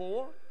 Number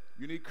 4,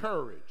 you need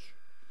courage.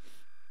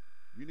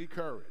 You need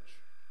courage.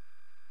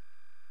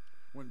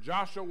 When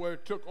Joshua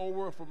took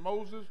over for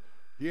Moses,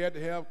 he had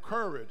to have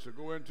courage to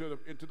go into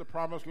the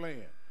promised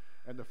land.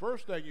 And the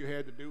first thing you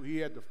had to do, he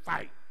had to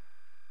fight.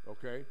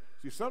 Okay?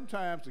 See,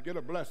 sometimes to get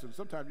a blessing,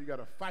 sometimes you got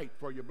to fight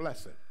for your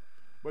blessing.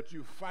 But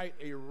you fight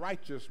a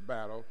righteous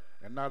battle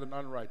and not an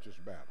unrighteous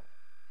battle.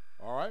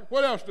 All right?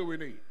 What else do we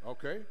need?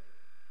 Okay?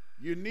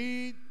 You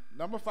need,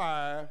 number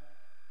 5,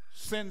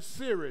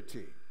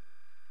 sincerity.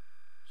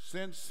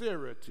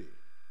 Sincerity.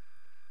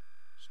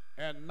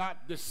 And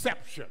not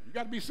deception. You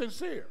got to be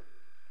sincere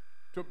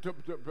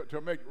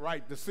to make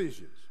right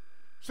decisions.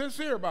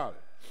 Sincere about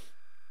it.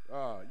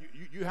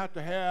 You have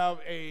to have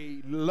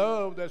a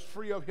love that's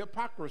free of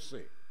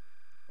hypocrisy.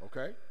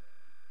 Okay?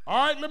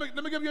 All right, let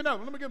me give you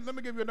another. Let me give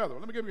you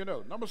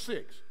another. Number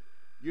 6,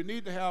 you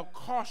need to have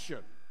caution.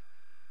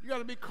 You got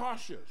to be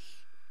cautious.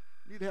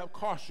 You need to have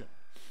caution.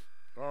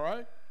 All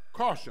right?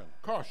 Caution.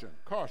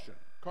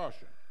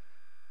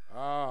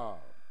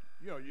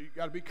 You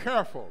got to be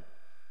careful.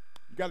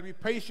 You got to be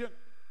patient.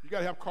 You got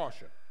to have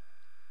caution.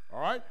 All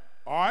right?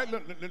 All right,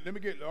 let me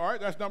get, all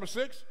right, that's number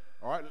 6.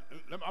 All right,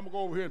 I'm going to go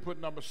over here and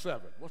put number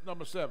 7. What's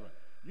number 7?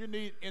 You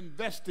need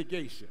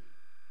investigation.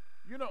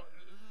 You know,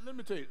 let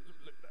me tell you,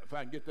 if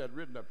I can get that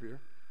written up here.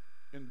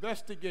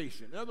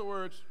 Investigation. In other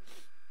words,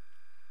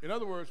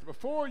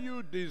 before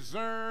you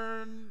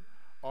discern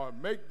or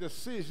make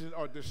decisions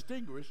or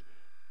distinguish,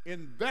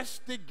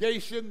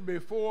 investigation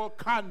before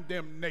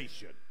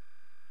condemnation.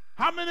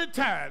 How many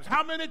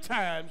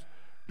times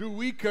do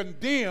we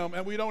condemn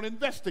and we don't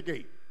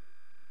investigate?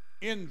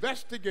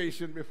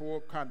 Investigation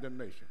before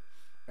condemnation.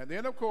 And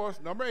then, of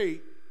course, number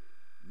 8,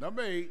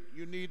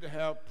 you need to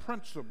have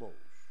principles.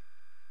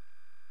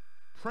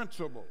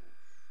 Principles.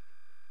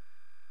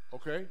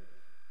 Okay?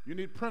 You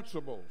need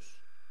principles.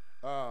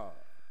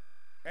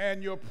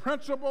 And your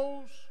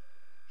principles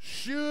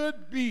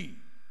should be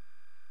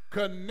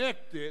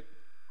connected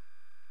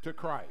to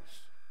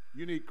Christ.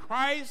 You need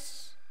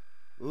Christ-like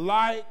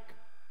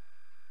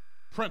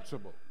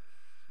principles.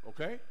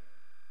 Okay?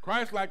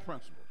 Christ-like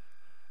principles.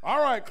 All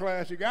right,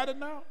 class, you got it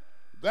now?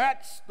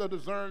 That's the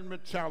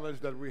discernment challenge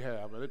that we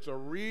have, and it's a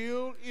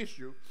real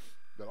issue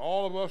that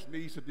all of us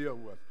needs to deal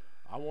with.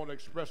 I want to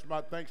express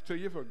my thanks to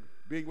you for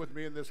being with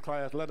me in this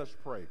class. Let us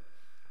pray.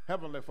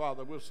 Heavenly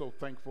Father, we're so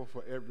thankful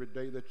for every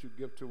day that you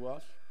give to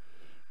us.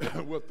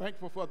 We're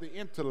thankful for the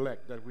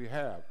intellect that we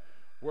have,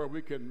 where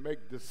we can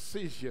make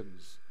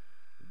decisions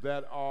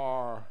that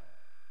are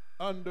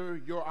under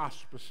your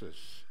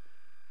auspices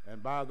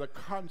and by the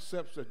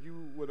concepts that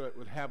you would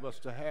have us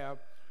to have,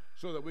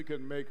 so that we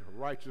can make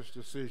righteous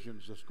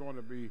decisions that's going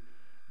to be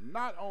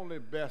not only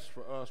best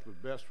for us, but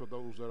best for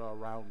those that are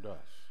around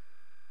us.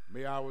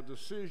 May our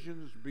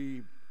decisions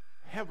be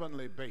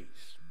heavenly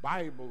based,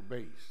 Bible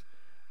based,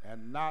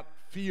 and not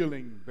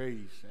feeling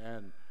based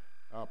and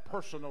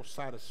personal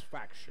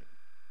satisfaction.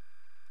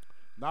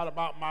 Not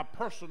about my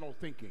personal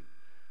thinking,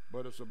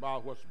 but it's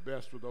about what's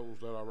best for those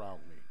that are around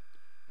me.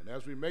 And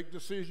as we make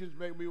decisions,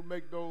 we will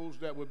make those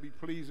that would be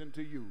pleasing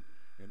to you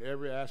in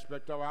every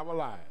aspect of our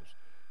lives.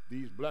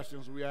 These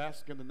blessings we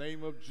ask in the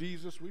name of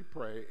Jesus, we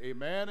pray.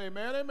 Amen,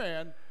 amen,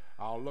 amen.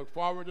 I'll look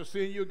forward to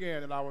seeing you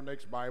again in our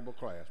next Bible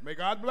class. May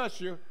God bless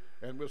you,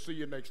 and we'll see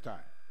you next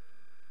time.